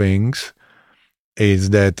do things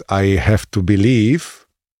is that I have to believe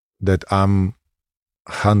that I'm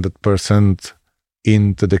 100%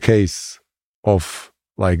 into the case of,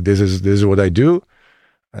 like, this is what I do,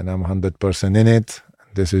 and I'm 100% in it.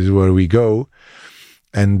 This is where we go.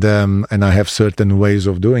 And I have certain ways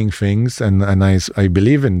of doing things, and I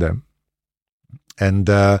believe in them. And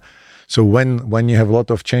so when you have a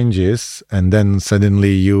lot of changes, and then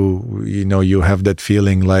suddenly you have that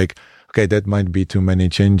feeling like, okay, that might be too many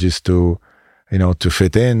changes to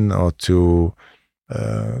fit in, or to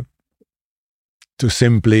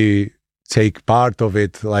simply take part of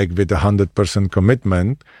it, like with 100%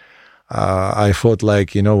 commitment. I thought,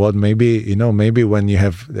 like, maybe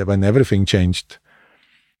when everything changed,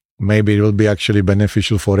 maybe it will be actually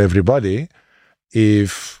beneficial for everybody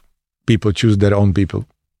if people choose their own people.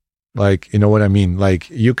 Like, you know what I mean? Like,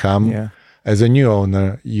 you come as a new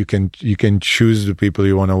owner, you can choose the people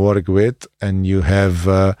you want to work with, and you have,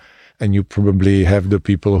 and you probably have the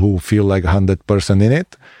people who feel like 100% in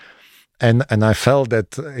it. And I felt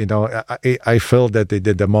that, I felt that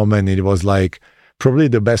at the moment it was like probably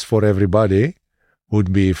the best for everybody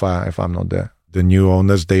would be if I'm not there. The new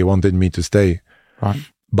owners, they wanted me to stay, right?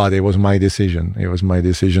 But it was my decision. It was my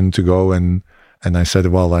decision to go, and I said,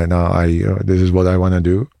 well, this is what I want to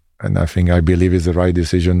do, and I think I believe it's the right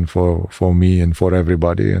decision for me and for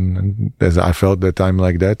everybody. And I felt the time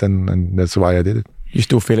like that, and that's why I did it. You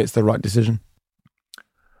still feel it's the right decision?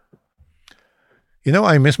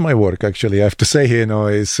 I miss my work. Actually, I have to say, I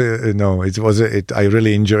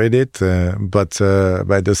really enjoyed it, but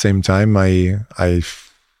at the same time, I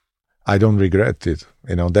don't regret it.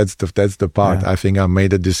 That's the part. Yeah. I think I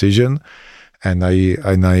made a decision, and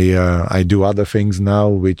I do other things now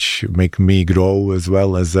which make me grow as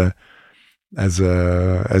well as a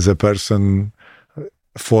person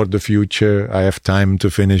for the future. I have time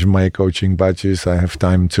to finish my coaching badges. I have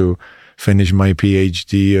time to finish my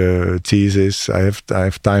PhD thesis. I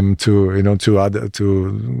have time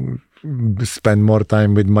to spend more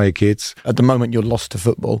time with my kids. At the moment, you're lost to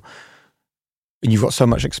football, and you've got so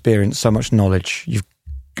much experience, so much knowledge. You've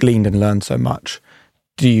gleaned and learned so much.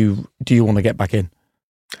 Do you want to get back in?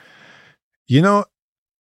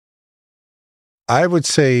 I would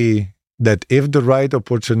say that if the right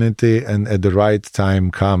opportunity and at the right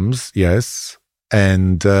time comes, yes.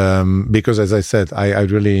 And because, as I said, I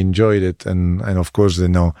really enjoyed it, and of course,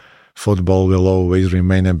 football will always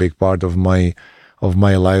remain a big part of my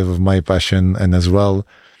life, of my passion, and as well,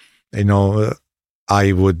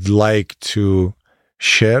 I would like to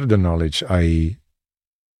share the knowledge I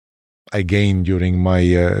gained during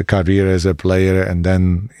my career as a player, and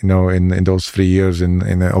then in those 3 years in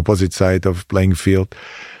the opposite side of playing field.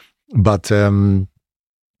 But as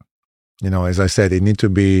I said, it needs to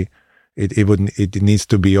be. It needs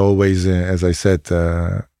to be always, as I said,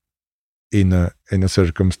 in a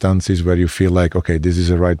circumstances where you feel like, okay, this is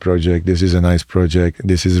a right project, this is a nice project,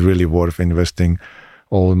 this is really worth investing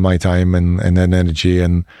all my time and energy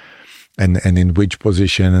and in which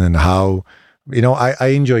position and how. I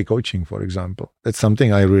enjoy coaching, for example. That's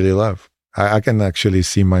something I really love. I can actually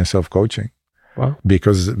see myself coaching. Wow.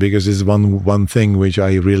 Because it's one thing which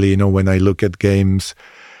I really, when I look at games,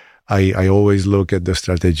 I always look at the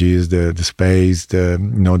strategies, the space,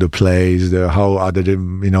 the plays, how other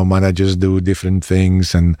managers do different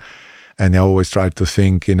things, and I always try to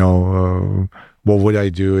think, what would I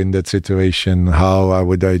do in that situation? How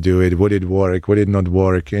would I do it? Would it work? Would it not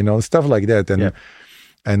work? Stuff like that.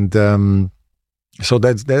 So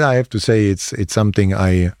that I have to say it's something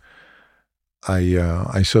I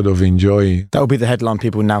sort of enjoy. That will be the headline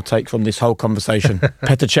people now take from this whole conversation.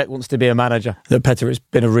 Petr Čech wants to be a manager. Petr, it's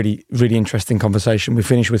been a really, really interesting conversation. We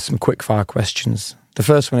finish with some quick fire questions. The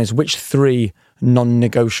first one is, which 3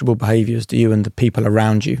 non-negotiable behaviours do you and the people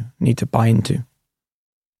around you need to buy into?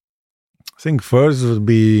 I think first would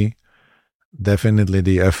be definitely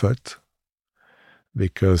the effort,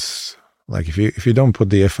 because if you don't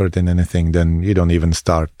put the effort in anything, then you don't even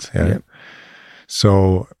start. Yeah? Yep.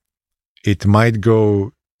 So it might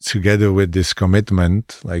go together with this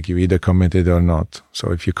commitment, like you either committed or not.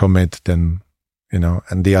 So if you commit, then,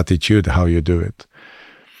 and the attitude, how you do it.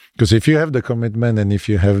 Because if you have the commitment and if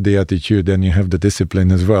you have the attitude, then you have the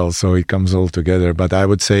discipline as well. So it comes all together. But I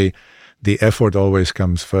would say the effort always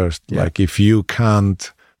comes first. Yeah. Like if you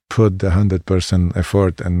can't put the 100%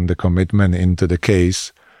 effort and the commitment into the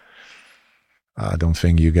case, I don't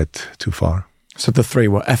think you get too far. So the 3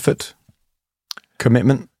 were effort,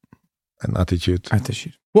 commitment, and attitude.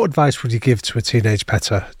 What advice would you give to a teenage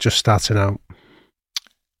Petr just starting out?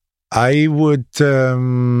 I would.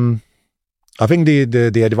 I think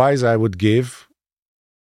the advice I would give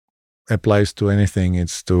applies to anything.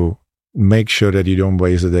 It's to make sure that you don't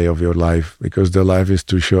waste a day of your life, because the life is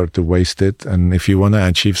too short to waste it. And if you want to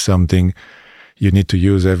achieve something, you need to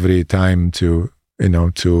use every time to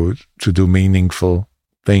do meaningful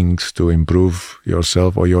things to improve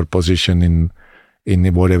yourself or your position in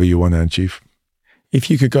whatever you want to achieve. If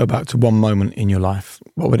you could go back to one moment in your life,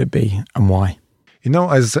 what would it be and why?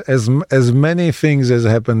 As many things as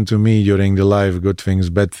happened to me during the life, good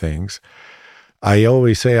things, bad things, I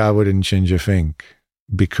always say I wouldn't change a thing,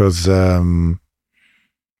 because I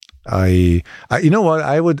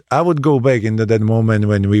would go back into that moment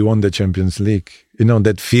when we won the Champions League.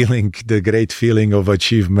 That feeling, the great feeling of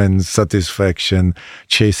achievement, satisfaction,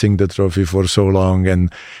 chasing the trophy for so long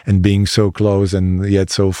and being so close and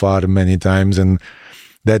yet so far many times. And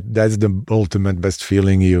that's the ultimate best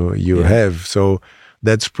feeling you have. So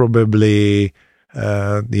that's probably,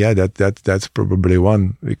 that's probably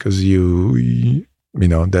one, because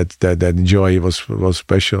that joy was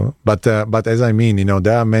special. But as I mean,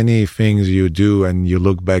 there are many things you do and you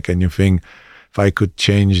look back and you think, if I could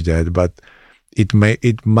change that, but it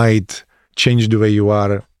might change the way you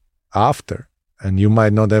are after, and you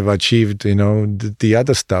might not have achieved, the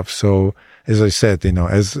other stuff. So as I said,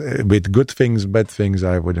 as with good things, bad things,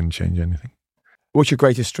 I wouldn't change anything. What's your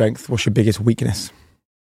greatest strength? What's your biggest weakness?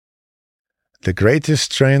 The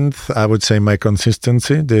greatest strength, I would say, my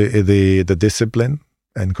consistency, the discipline.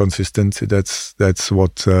 And consistency, that's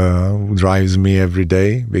what drives me every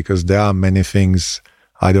day, because there are many things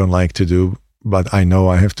I don't like to do, but I know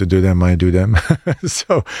I have to do them. I do them.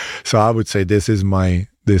 so I would say this is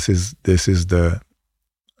the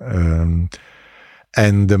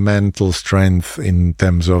and the mental strength in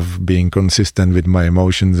terms of being consistent with my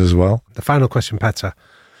emotions as well. The final question, Petr.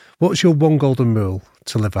 What's your one golden rule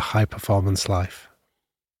to live a high performance life?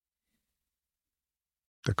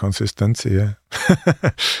 The consistency, yeah.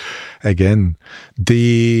 Again,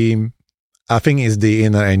 I think it's the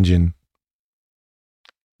inner engine.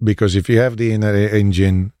 Because if you have the inner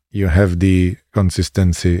engine, you have the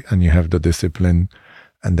consistency and you have the discipline,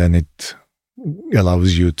 and then it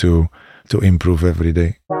allows you to improve every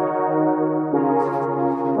day.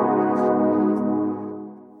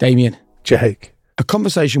 Damien. Jake. A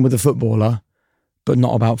conversation with a footballer, but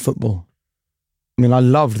not about football. I mean, I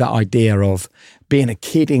love that idea of being a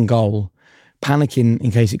kid in goal, panicking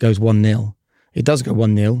in case it goes 1-0. It does go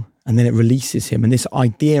 1-0, and then it releases him. And this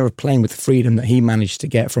idea of playing with freedom that he managed to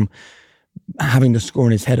get from having the score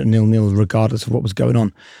in his head at 0-0, regardless of what was going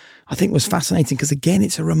on, I think was fascinating, because again,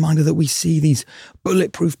 it's a reminder that we see these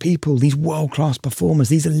bulletproof people, these world-class performers,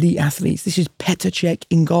 these elite athletes. This is Petr Čech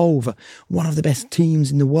in goal for one of the best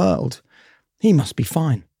teams in the world. He must be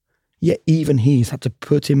fine. Yet even he's had to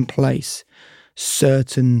put in place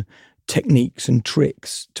certain techniques and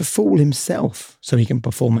tricks to fool himself so he can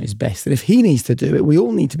perform at his best. And if he needs to do it, we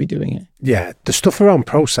all need to be doing it. Yeah, the stuff around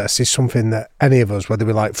process is something that any of us, whether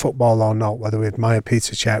we like football or not, whether we admire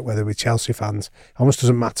Petr Čech, whether we're Chelsea fans, almost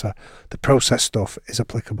doesn't matter. The process stuff is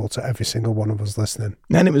applicable to every single one of us listening.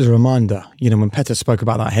 And it was a reminder, when Petr spoke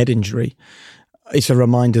about that head injury, it's a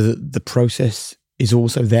reminder that the process is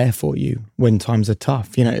also there for you when times are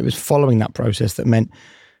tough. It was following that process that meant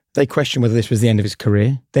they questioned whether this was the end of his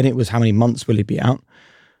career. Then it was how many months will he be out?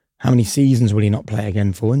 How many seasons will he not play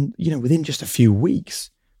again for? And, within just a few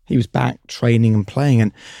weeks, he was back training and playing.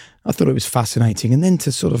 And I thought it was fascinating. And then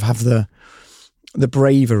to sort of have the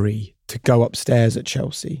bravery to go upstairs at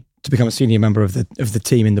Chelsea, to become a senior member of the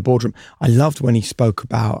team in the boardroom. I loved when he spoke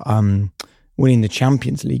about winning the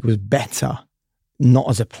Champions League was better, not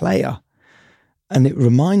as a player. And it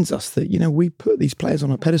reminds us that, we put these players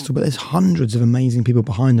on a pedestal, but there's hundreds of amazing people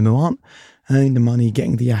behind them who aren't earning the money,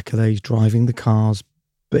 getting the accolades, driving the cars,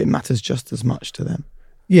 but it matters just as much to them.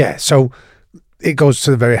 Yeah, so it goes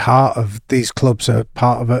to the very heart of these clubs are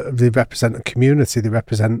part of they represent a community, they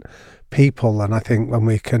represent people. And I think when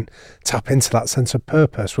we can tap into that sense of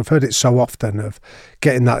purpose, we've heard it so often of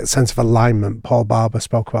getting that sense of alignment. Paul Barber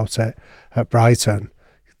spoke about it at Brighton.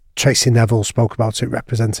 Tracy Neville spoke about it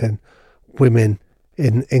representing women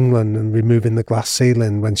in England and removing the glass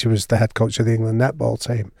ceiling when she was the head coach of the England netball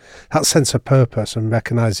team. That sense of purpose and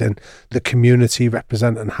recognising the community you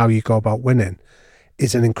represent and how you go about winning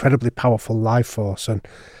is an incredibly powerful life force. And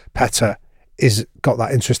Petr is got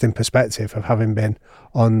that interesting perspective of having been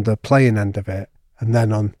on the playing end of it and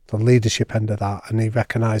then on the leadership end of that. And he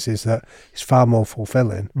recognises that it's far more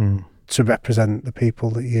fulfilling to represent the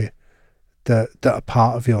people that are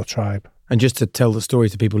part of your tribe. And just to tell the story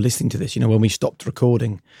to people listening to this, when we stopped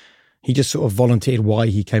recording, he just sort of volunteered why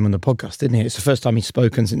he came on the podcast, didn't he? It's the first time he's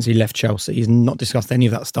spoken since he left Chelsea. He's not discussed any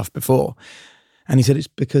of that stuff before. And he said it's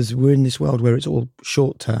because we're in this world where it's all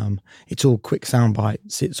short term, it's all quick sound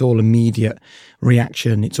bites, it's all immediate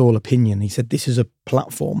reaction, it's all opinion. He said this is a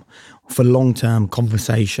platform for long-term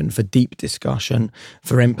conversation, for deep discussion,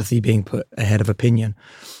 for empathy being put ahead of opinion.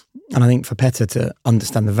 And I think for Petr to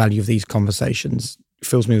understand the value of these conversations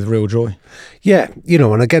fills me with real joy. Yeah,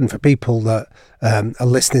 and again, for people that are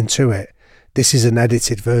listening to it, this is an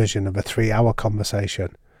edited version of a 3-hour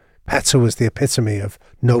conversation. Petr was the epitome of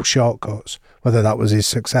no shortcuts, whether that was his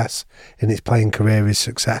success in his playing career, his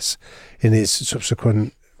success in his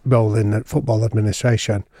subsequent role in football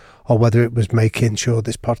administration, or whether it was making sure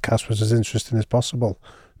this podcast was as interesting as possible.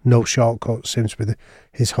 No shortcuts seems to be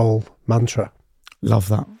his whole mantra. Love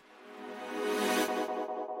that.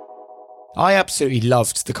 I absolutely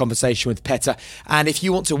loved the conversation with Petr, and if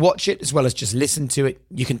you want to watch it as well as just listen to it,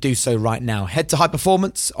 you can do so right now. Head to High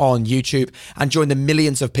Performance on YouTube and join the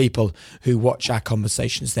millions of people who watch our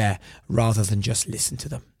conversations there rather than just listen to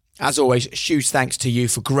them. As always, huge thanks to you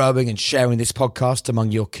for growing and sharing this podcast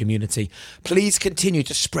among your community. Please continue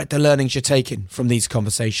to spread the learnings you're taking from these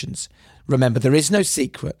conversations. Remember, there is no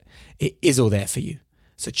secret. It is all there for you.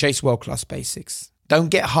 So chase world-class basics. Don't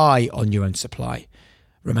get high on your own supply.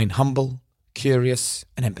 Remain humble, curious,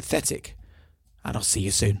 and empathetic. And I'll see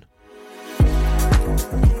you soon.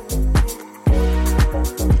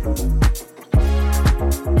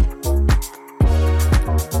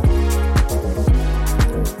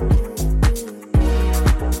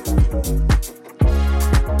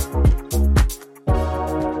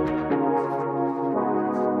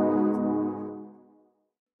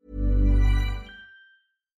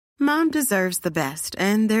 Mom deserves the best,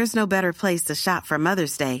 and there's no better place to shop for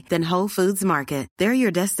Mother's Day than Whole Foods Market. They're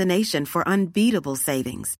your destination for unbeatable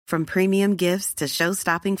savings, from premium gifts to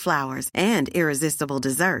show-stopping flowers and irresistible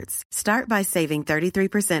desserts. Start by saving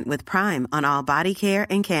 33% with Prime on all body care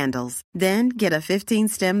and candles. Then get a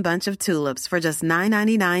 15-stem bunch of tulips for just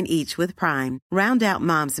 $9.99 each with Prime. Round out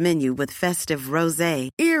Mom's menu with festive rosé,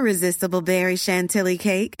 irresistible berry chantilly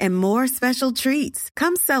cake, and more special treats.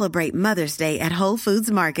 Come celebrate Mother's Day at Whole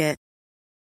Foods Market.